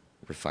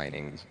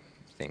refining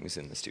things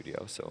in the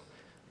studio. So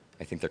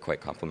I think they're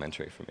quite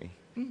complementary for me.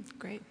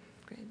 Great.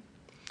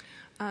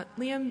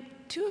 Liam,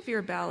 two of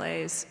your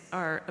ballets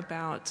are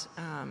about,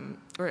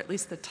 or at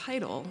least the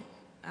title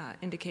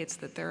indicates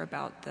that they're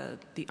about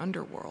the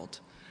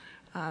underworld.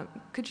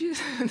 Could you,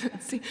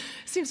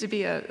 seems to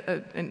be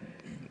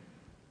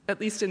at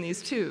least in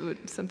these two,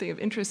 something of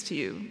interest to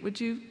you. Would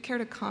you care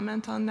to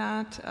comment on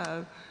that,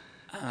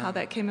 how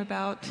that came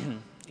about?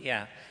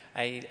 Yeah,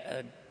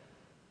 a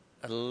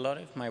lot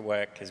of my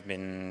work has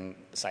been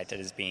cited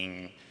as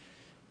being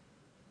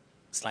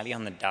slightly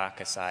on the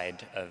darker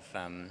side of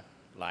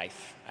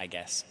life, I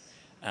guess.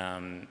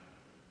 I'm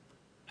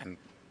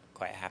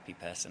quite a happy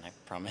person, I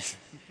promise.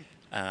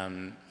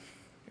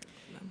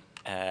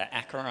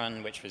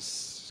 Acheron, which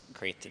was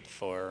created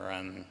for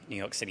New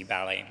York City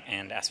Ballet,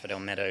 and Asphodel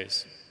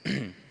Meadows,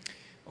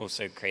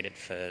 also created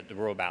for the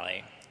Royal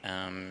Ballet,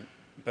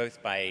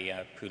 both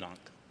by Poulenc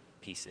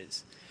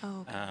pieces.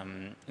 Oh, okay.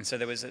 And so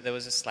there was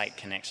a slight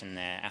connection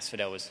there.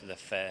 Asphodel was the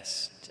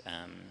first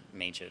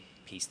major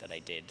piece that I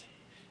did,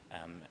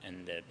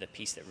 and the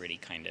piece that really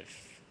kind of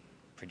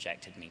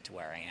projected me to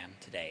where I am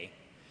today.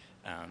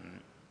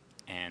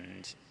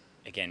 And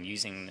again,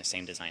 using the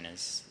same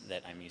designers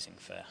that I'm using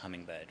for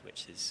Hummingbird,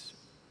 which is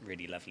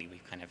really lovely.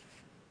 We've kind of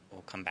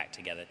all come back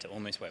together to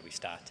almost where we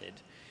started.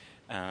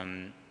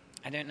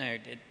 I don't know,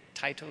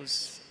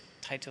 titles,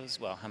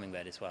 well,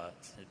 Hummingbird as well,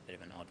 it's a bit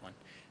of an odd one.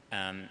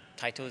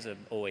 Titles are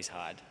always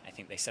hard. I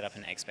think they set up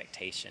an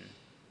expectation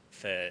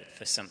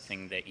for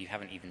something that you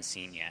haven't even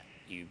seen yet.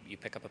 You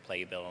pick up a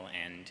playbill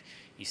and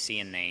you see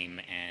a name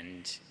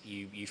and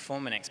you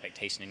form an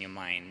expectation in your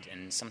mind,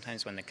 and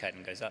sometimes when the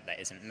curtain goes up that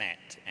isn't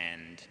met,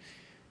 and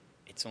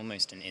it's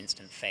almost an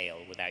instant fail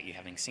without you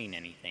having seen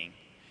anything.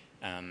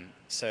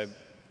 So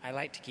I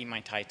like to keep my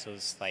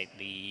titles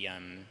slightly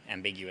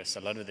ambiguous.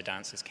 A lot of the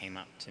dancers came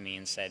up to me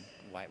and said,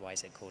 why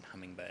is it called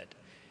Hummingbird?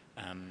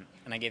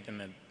 And I gave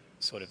them a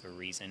sort of a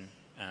reason.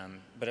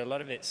 But a lot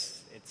of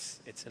it's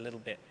a little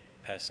bit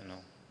personal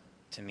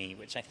to me,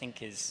 which I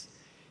think is,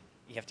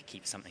 you have to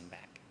keep something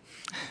back.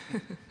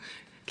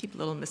 Keep a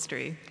little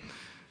mystery.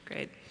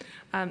 Great.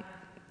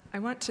 I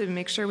want to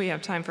make sure we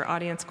have time for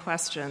audience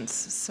questions,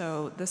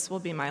 so this will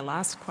be my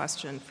last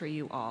question for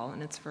you all,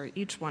 and it's for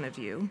each one of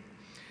you.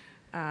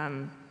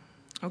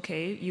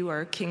 Okay, you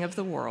are king of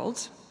the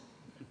world.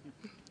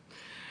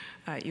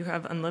 You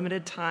have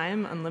unlimited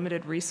time,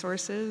 unlimited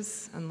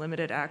resources,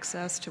 unlimited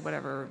access to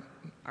whatever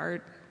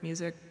art,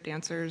 music,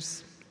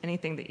 dancers,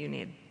 anything that you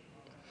need.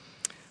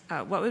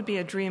 What would be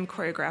a dream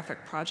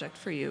choreographic project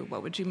for you?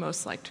 What would you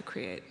most like to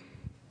create?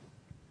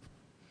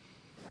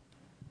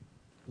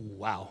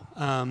 Wow.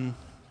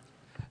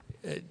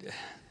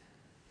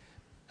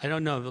 I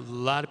don't know, a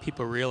lot of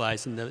people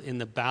realize in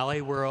the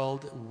ballet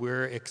world,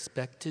 we're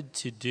expected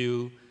to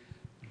do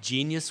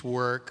genius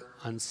work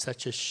on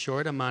such a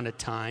short amount of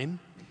time.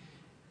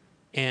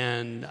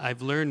 And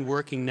I've learned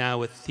working now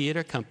with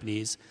theater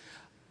companies,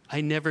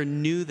 I never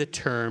knew the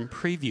term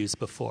previews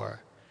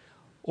before,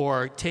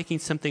 or taking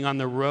something on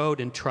the road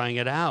and trying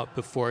it out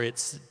before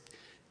it's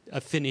a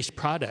finished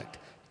product.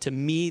 To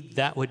me,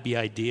 that would be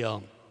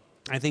ideal.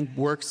 I think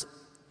works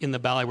in the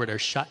ballet world are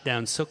shut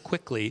down so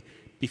quickly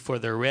before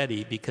they're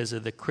ready because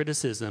of the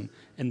criticism,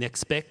 and the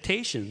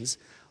expectations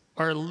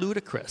are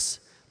ludicrous.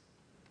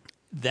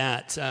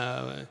 That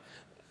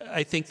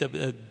I think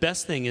the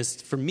best thing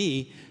is for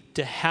me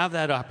to have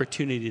that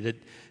opportunity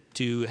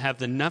to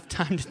have enough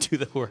time to do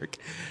the work,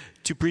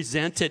 to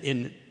present it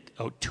in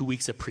 2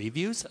 weeks of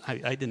previews.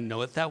 I didn't know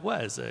what that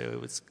was. It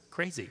was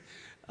crazy.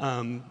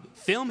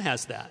 Film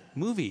has that.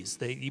 Movies,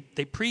 they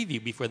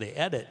preview before they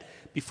edit,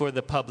 before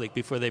the public,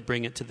 before they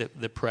bring it to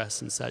the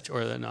press and such,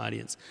 or an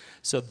audience.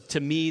 So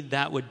to me,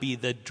 that would be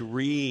the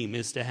dream,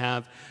 is to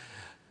have,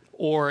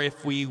 or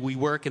if we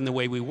work in the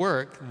way we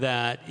work,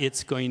 that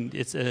it's going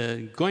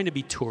to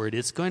be toured,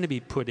 it's going to be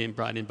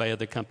brought in by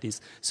other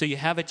companies, so you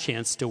have a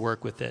chance to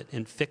work with it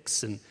and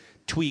fix and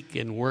tweak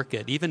and work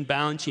it. Even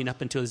Balanchine,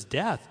 up until his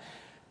death,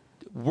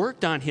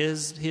 worked on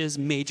his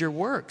major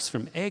works,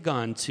 from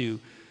Egon to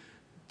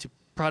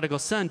Prodigal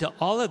Son, to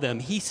all of them.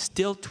 He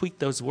still tweaked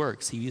those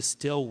works. He is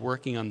still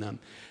working on them.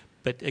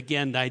 But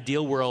again, the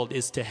ideal world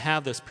is to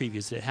have those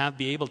previews, to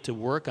be able to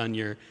work on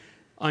your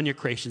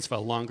creations for a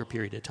longer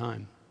period of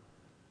time.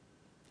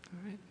 All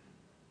right.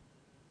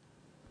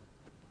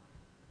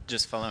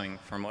 Just following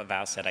from what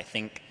Val said, I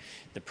think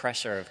the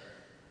pressure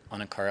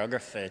on a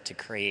choreographer to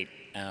create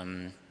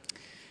an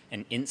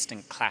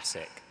instant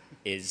classic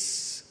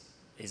is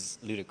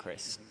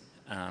ludicrous.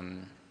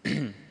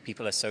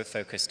 People are so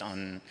focused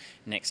on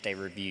next day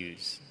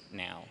reviews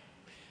now,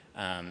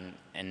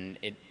 and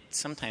it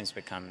sometimes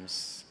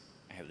becomes,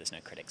 I hope there's no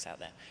critics out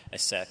there, a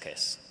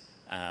circus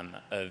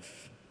of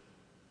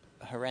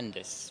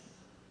horrendous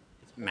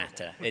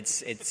matter.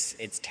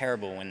 It's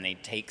terrible when they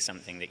take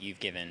something that you've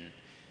given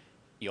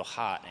your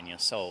heart and your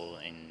soul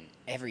and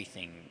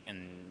everything,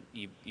 and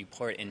you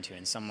pour it into,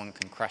 and someone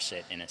can crush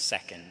it in a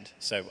second.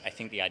 So I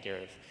think the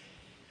idea of,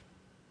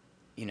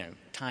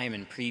 time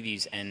and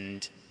previews,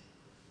 and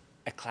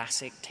a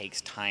classic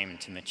takes time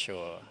to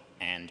mature,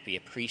 and be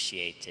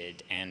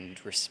appreciated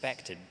and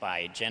respected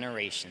by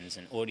generations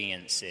and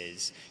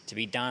audiences, to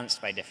be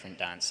danced by different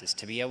dancers,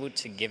 to be able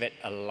to give it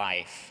a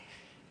life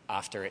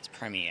after its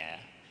premiere.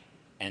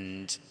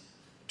 And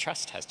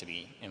trust has to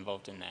be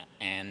involved in that,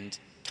 and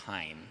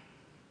time.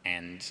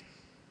 And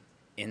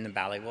in the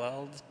ballet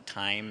world,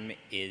 time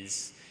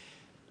is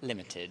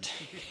limited,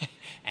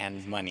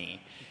 and money.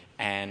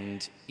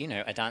 And, you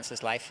know, a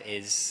dancer's life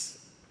is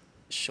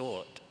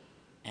short.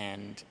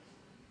 And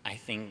I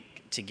think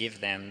to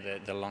give them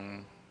the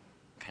long,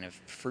 kind of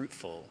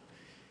fruitful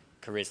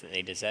careers that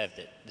they deserve,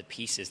 that the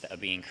pieces that are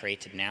being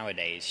created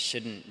nowadays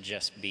shouldn't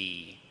just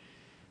be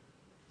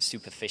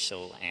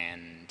superficial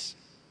and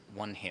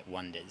one-hit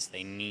wonders.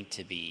 They need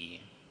to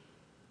be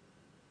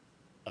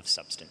of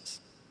substance.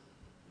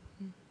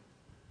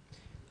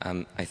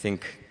 I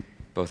think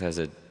both as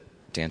a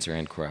dancer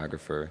and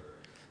choreographer,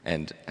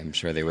 and I'm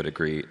sure they would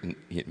agree,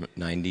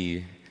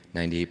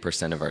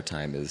 98% of our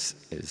time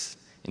is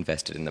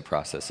invested in the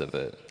process of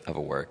a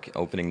work.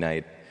 Opening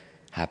night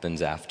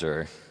happens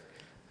after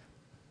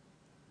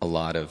a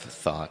lot of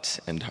thought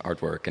and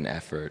hard work and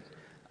effort,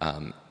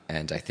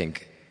 and I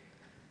think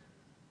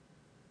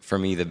for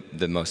me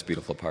the most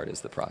beautiful part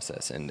is the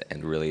process,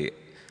 and really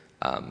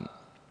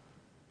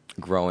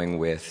growing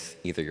with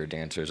either your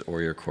dancers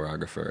or your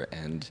choreographer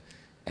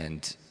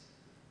and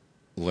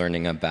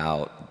learning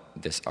about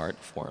this art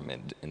form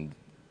and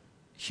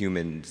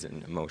humans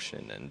and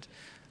emotion and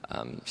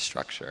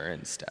structure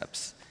and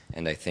steps.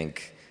 And I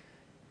think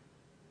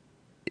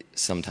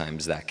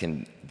sometimes that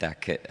can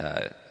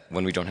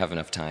when we don't have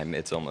enough time,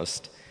 it's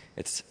almost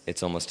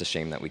a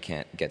shame that we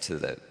can't get to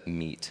the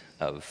meat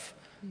of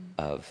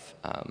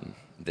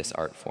this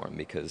art form,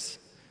 because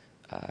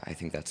I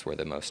think that's where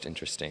the most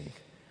interesting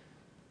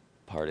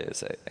part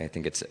is. I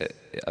think it's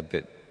a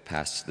bit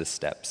past the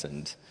steps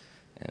and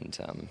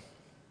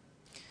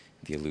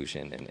the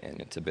illusion, and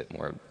it's a bit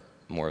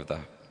more of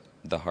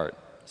the heart.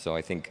 So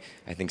I think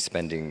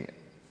spending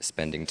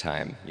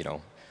time, you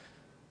know,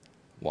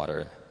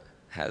 water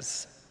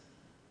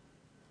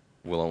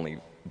will only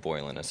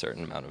boil in a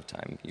certain amount of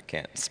time. You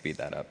can't speed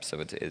that up.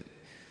 So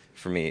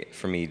for me,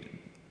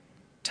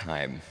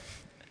 time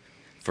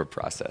for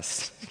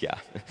process. Yeah.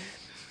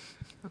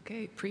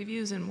 Okay,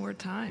 previews and more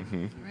time.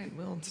 Mm-hmm. All right,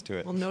 Let's do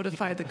it. We'll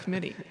notify the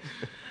committee.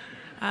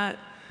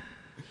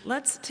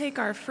 Let's take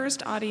our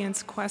first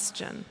audience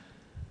question.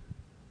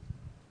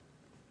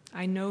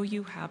 I know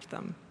you have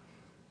them.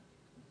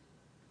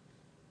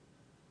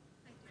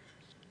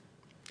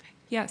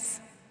 Yes.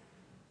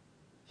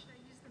 Should I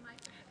use the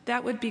microphone?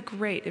 That would be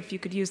great if you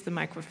could use the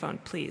microphone,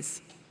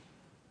 please.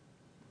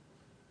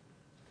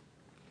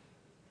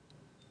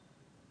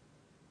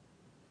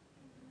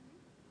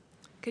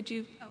 Could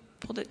you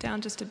hold it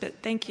down just a bit?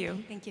 Thank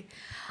you. Thank you.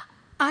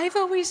 I've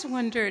always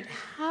wondered,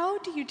 how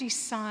do you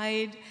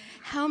decide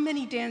how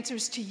many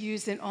dancers to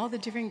use in all the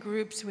different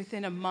groups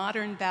within a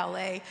modern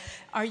ballet?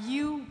 Are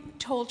you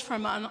told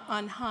from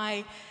on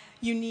high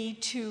you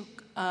need to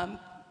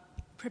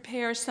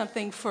prepare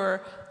something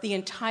for the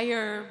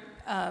entire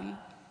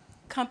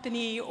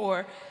company,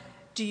 or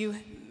do you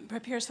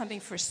prepare something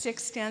for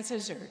 6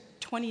 dancers or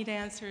 20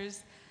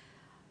 dancers?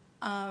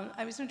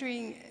 I was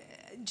wondering,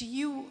 do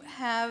you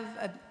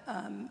have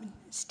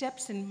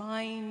steps in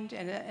mind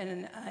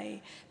and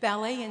a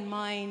ballet in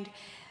mind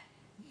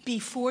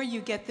before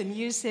you get the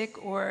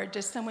music, or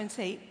does someone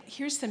say,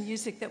 here's some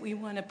music that we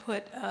want to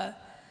put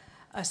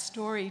a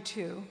story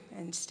to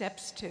and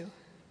steps to?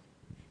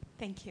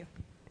 Thank you.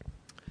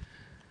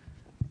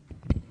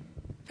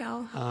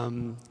 Val?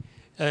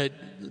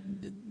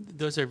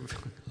 Those are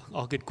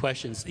all good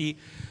questions.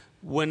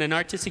 When an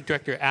artistic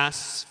director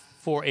asks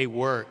for a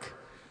work,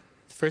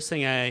 first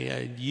thing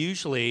I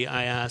usually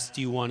ask,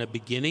 do you want a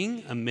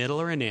beginning, a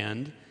middle, or an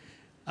end?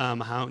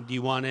 Do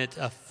you want it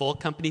a full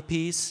company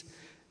piece?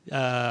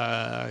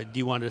 Do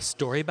you want a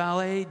story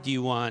ballet? Do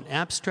you want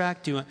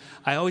abstract?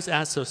 I always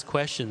ask those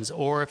questions.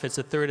 Or if it's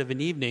a third of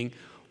an evening,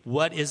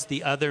 what is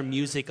the other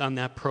music on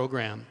that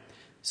program?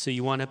 So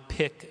you want to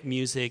pick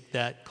music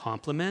that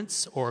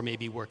complements or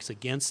maybe works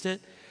against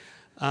it.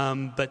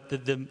 But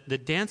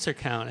the dancer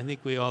count, I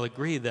think we all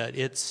agree that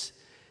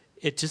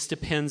it just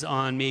depends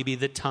on maybe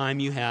the time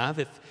you have.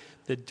 If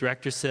the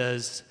director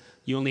says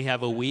you only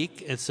have a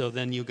week, and so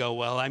then you go,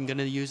 well, I'm going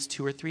to use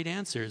 2 or 3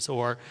 dancers.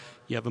 Or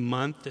you have a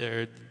month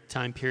or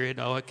time period,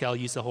 okay, I'll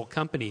use the whole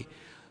company.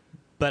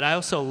 But I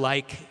also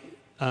like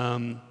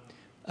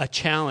a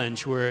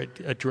challenge where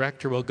a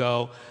director will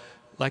go,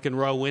 like in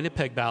Royal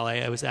Winnipeg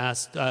Ballet, I was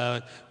asked,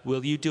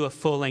 will you do a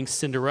full-length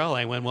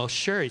Cinderella? I went, well,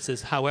 sure. He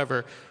says,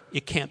 however,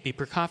 it can't be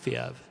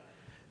Prokofiev.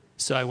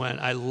 So I went,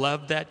 I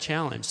love that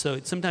challenge. So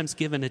it's sometimes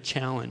given a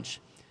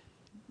challenge,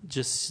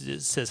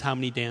 just says how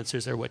many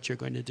dancers are what you're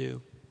going to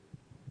do.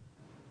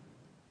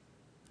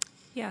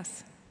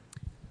 Yes.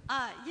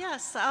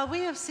 Yes, we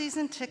have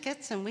season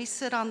tickets, and we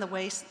sit on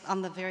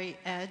the very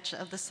edge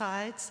of the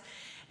sides.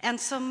 And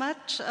so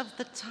much of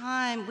the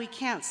time, we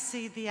can't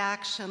see the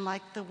action,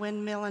 like the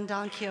windmill and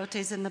Don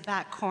Quixote's in the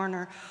back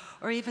corner,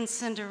 or even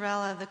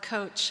Cinderella, the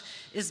coach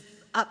is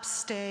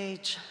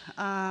upstage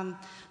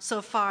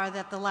so far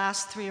that the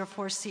last 3 or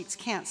 4 seats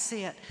can't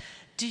see it.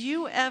 Do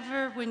you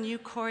ever, when you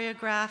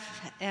choreograph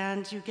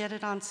and you get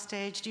it on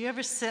stage, do you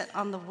ever sit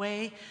on the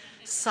way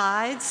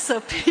sides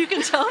so you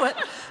can tell what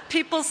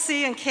people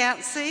see and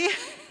can't see?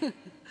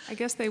 I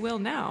guess they will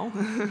now.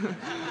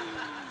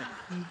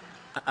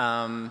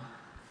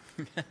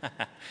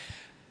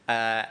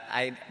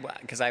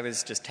 Because I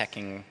was just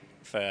teching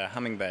for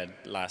Hummingbird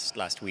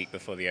last week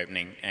before the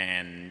opening,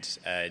 and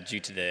due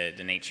to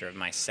the nature of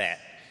my set,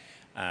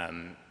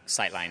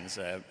 sightlines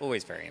are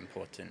always very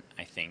important,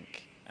 I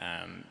think.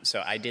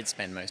 So I did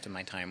spend most of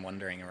my time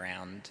wandering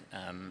around,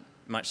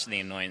 much to the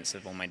annoyance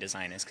of all my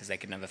designers, because they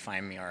could never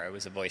find me, or I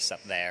was a voice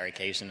up there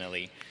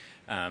occasionally.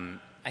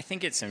 I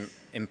think it's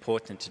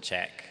important to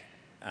check.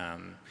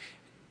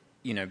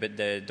 But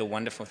the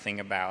wonderful thing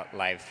about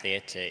live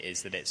theater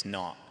is that it's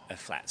not a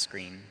flat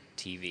screen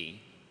TV.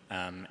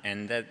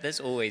 And that there's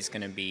always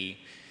going to be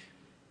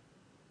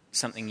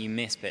something you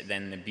miss, but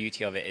then the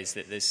beauty of it is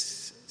that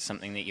there's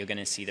something that you're going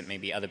to see that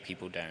maybe other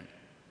people don't,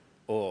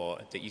 or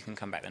that you can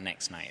come back the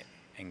next night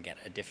and get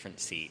a different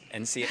seat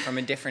and see it from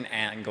a different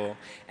angle.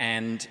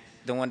 And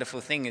the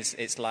wonderful thing is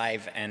it's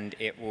live, and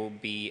it will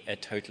be a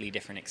totally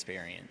different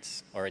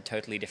experience or a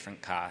totally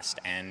different cast,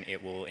 and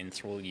it will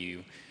enthrall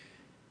you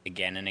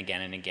again and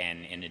again and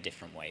again in a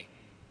different way.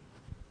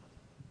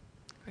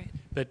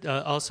 But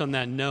also on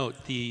that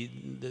note, the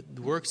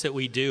works that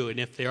we do, and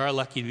if they are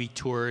lucky to be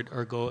toured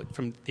or go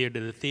from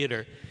theater to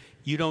theater,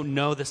 you don't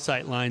know the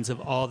sight lines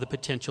of all the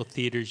potential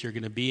theaters you're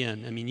going to be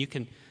in. I mean, you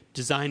can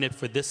design it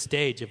for this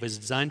stage if it was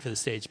designed for the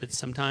stage, but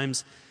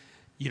sometimes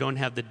you don't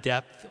have the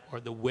depth or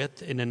the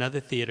width in another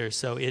theater.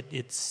 So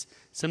it's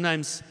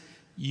sometimes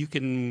you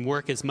can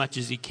work as much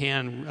as you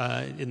can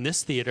in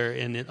this theater,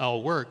 and it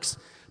all works.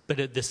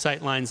 But the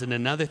sight lines in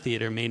another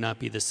theater may not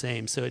be the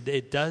same. So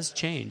it does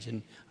change,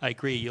 and I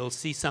agree. You'll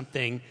see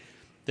something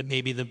that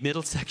maybe the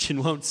middle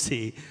section won't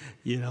see,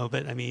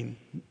 but I mean,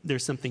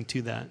 there's something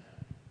to that.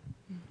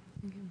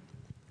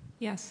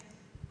 Yes.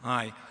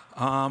 Hi.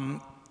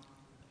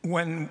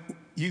 When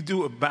you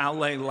do a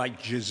ballet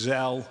like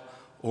Giselle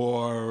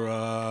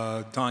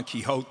or Don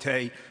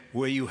Quixote,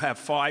 where you have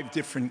 5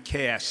 different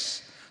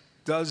casts,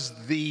 does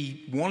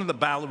one of the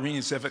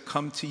ballerinas ever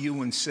come to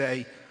you and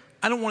say,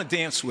 I don't want to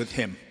dance with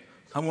him,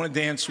 I want to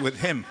dance with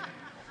him?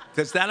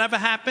 Does that ever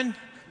happen?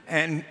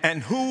 And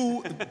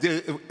who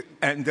does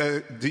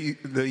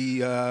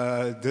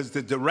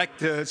the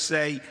director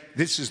say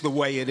this is the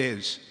way it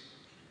is?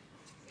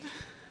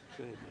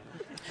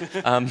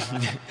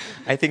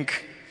 I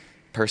think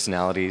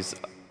personalities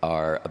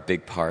are a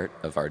big part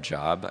of our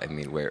job. I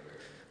mean, we're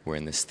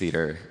in this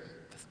theater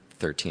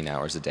 13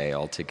 hours a day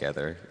all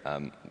together,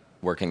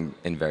 working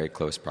in very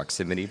close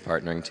proximity,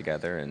 partnering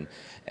together,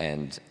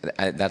 and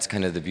that's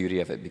kind of the beauty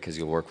of it, because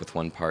you'll work with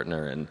one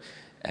partner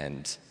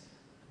and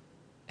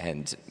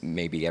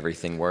maybe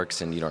everything works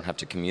and you don't have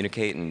to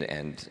communicate,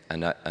 and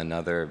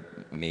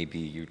another maybe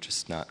you're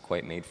just not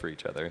quite made for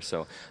each other.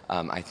 So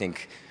I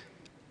think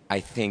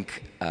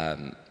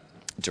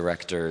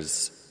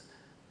directors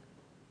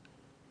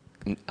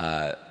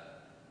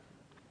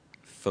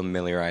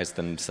familiarize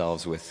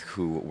themselves with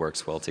who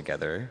works well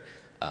together,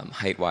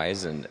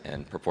 height-wise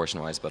and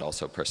proportion-wise, but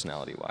also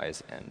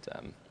personality-wise, and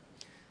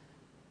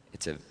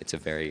it's a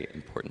very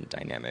important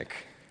dynamic,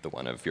 the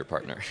one of your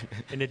partner.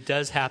 And it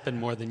does happen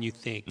more than you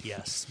think,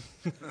 yes.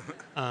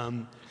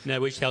 And I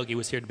wish Helgi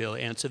was here to be able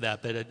to answer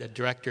that, but a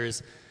director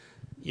is,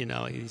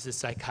 he's a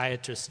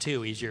psychiatrist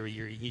too. He's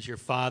your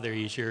father,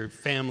 he's your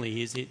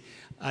family.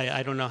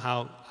 I don't know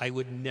how, I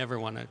would never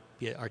want to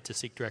be an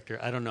artistic director.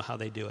 I don't know how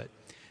they do it.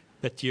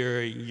 But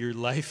your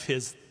life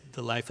is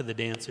the life of the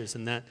dancers,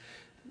 and that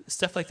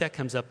stuff like that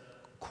comes up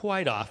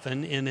quite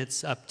often, and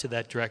it's up to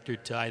that director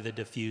to either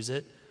diffuse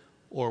it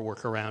or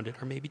work around it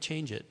or maybe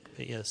change it.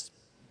 But yes.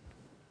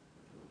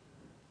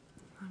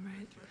 All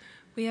right.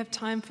 We have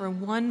time for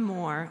one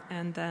more,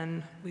 and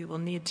then we will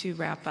need to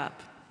wrap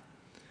up.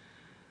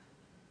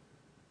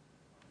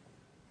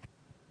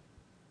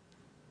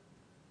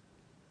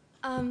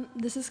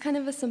 This is kind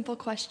of a simple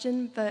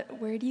question, but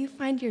where do you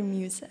find your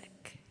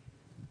music?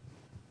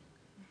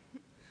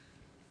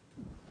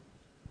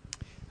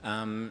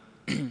 I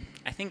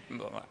think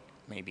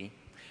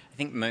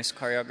most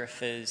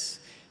choreographers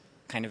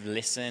kind of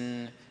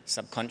listen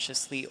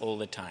subconsciously all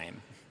the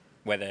time.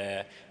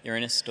 Whether you're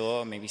in a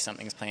store, maybe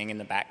something's playing in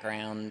the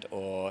background,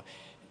 or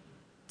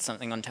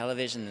something on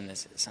television, and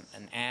there's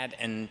an ad,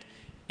 and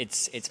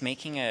it's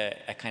making a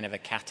kind of a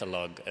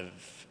catalog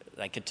of,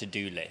 like a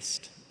to-do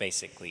list,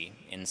 basically,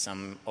 in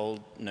some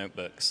old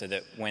notebook, so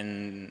that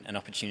when an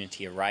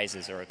opportunity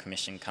arises or a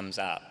commission comes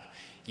up,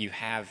 you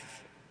have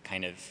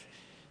kind of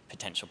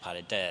potential pas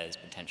de deux,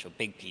 potential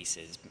big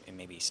pieces,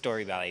 maybe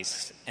story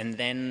ballets, and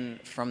then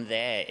from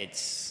there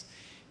it's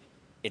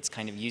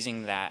kind of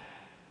using that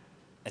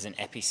as an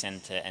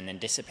epicenter and then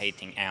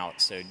dissipating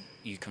out, so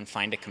you can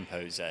find a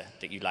composer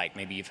that you like.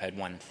 Maybe you've heard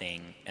one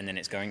thing, and then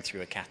it's going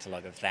through a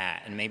catalog of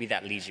that, and maybe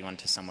that leads you on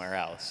to somewhere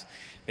else.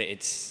 But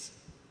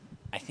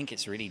I think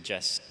it's really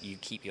just you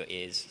keep your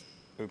ears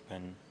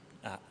open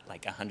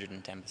like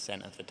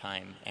 110% of the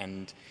time,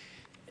 and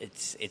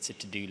it's a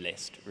to-do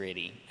list,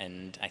 really.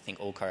 And I think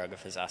all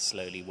choreographers are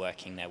slowly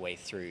working their way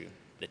through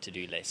the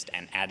to-do list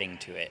and adding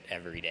to it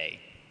every day.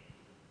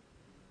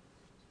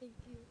 Thank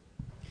you.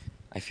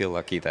 I feel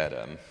lucky that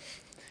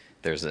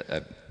there's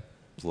a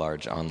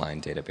large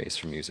online database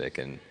for music,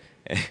 and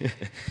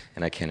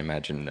and I can't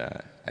imagine.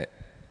 I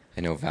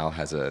know Val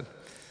has a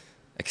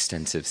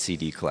extensive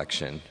CD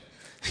collection.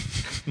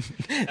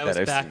 That was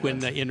back when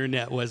the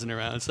internet wasn't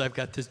around, so I've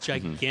got this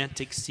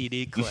gigantic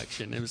CD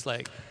collection. It was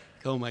like,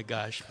 oh my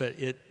gosh! But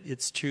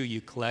it's true.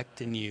 You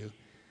collect and you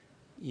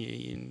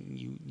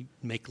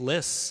make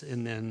lists,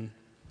 and then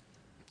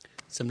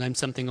sometimes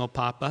something will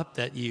pop up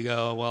that you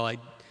go,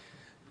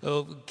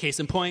 well, case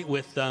in point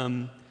with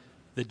the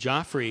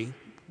Joffrey,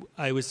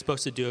 I was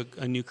supposed to do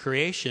a new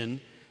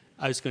creation.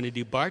 I was going to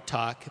do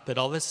Bartok, but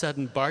all of a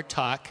sudden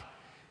Bartok,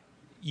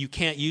 you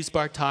can't use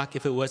Bartok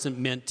if it wasn't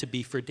meant to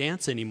be for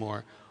dance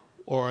anymore.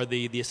 Or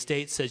the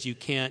estate says you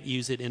can't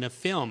use it in a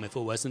film if it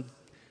wasn't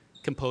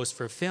composed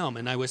for film.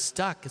 And I was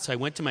stuck. So I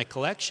went to my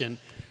collection,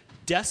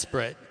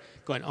 desperate,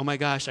 going, oh my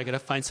gosh, I got to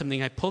find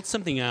something. I pulled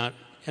something out,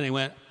 and I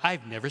went,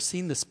 I've never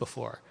seen this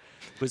before.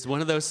 It was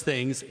one of those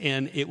things,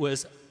 and it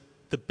was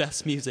the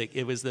best music.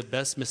 It was the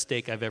best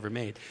mistake I've ever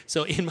made.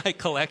 So in my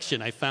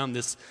collection, I found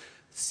this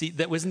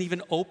that wasn't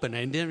even open.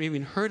 I didn't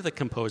even heard of the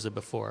composer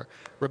before,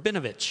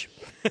 Rabinovich.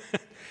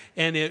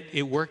 And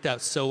it worked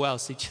out so well.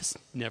 So you just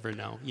never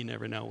know. You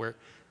never know where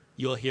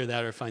you'll hear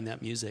that or find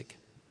that music.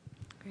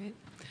 Great.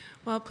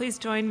 Well, please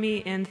join me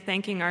in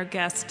thanking our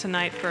guests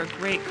tonight for a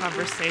great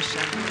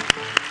conversation.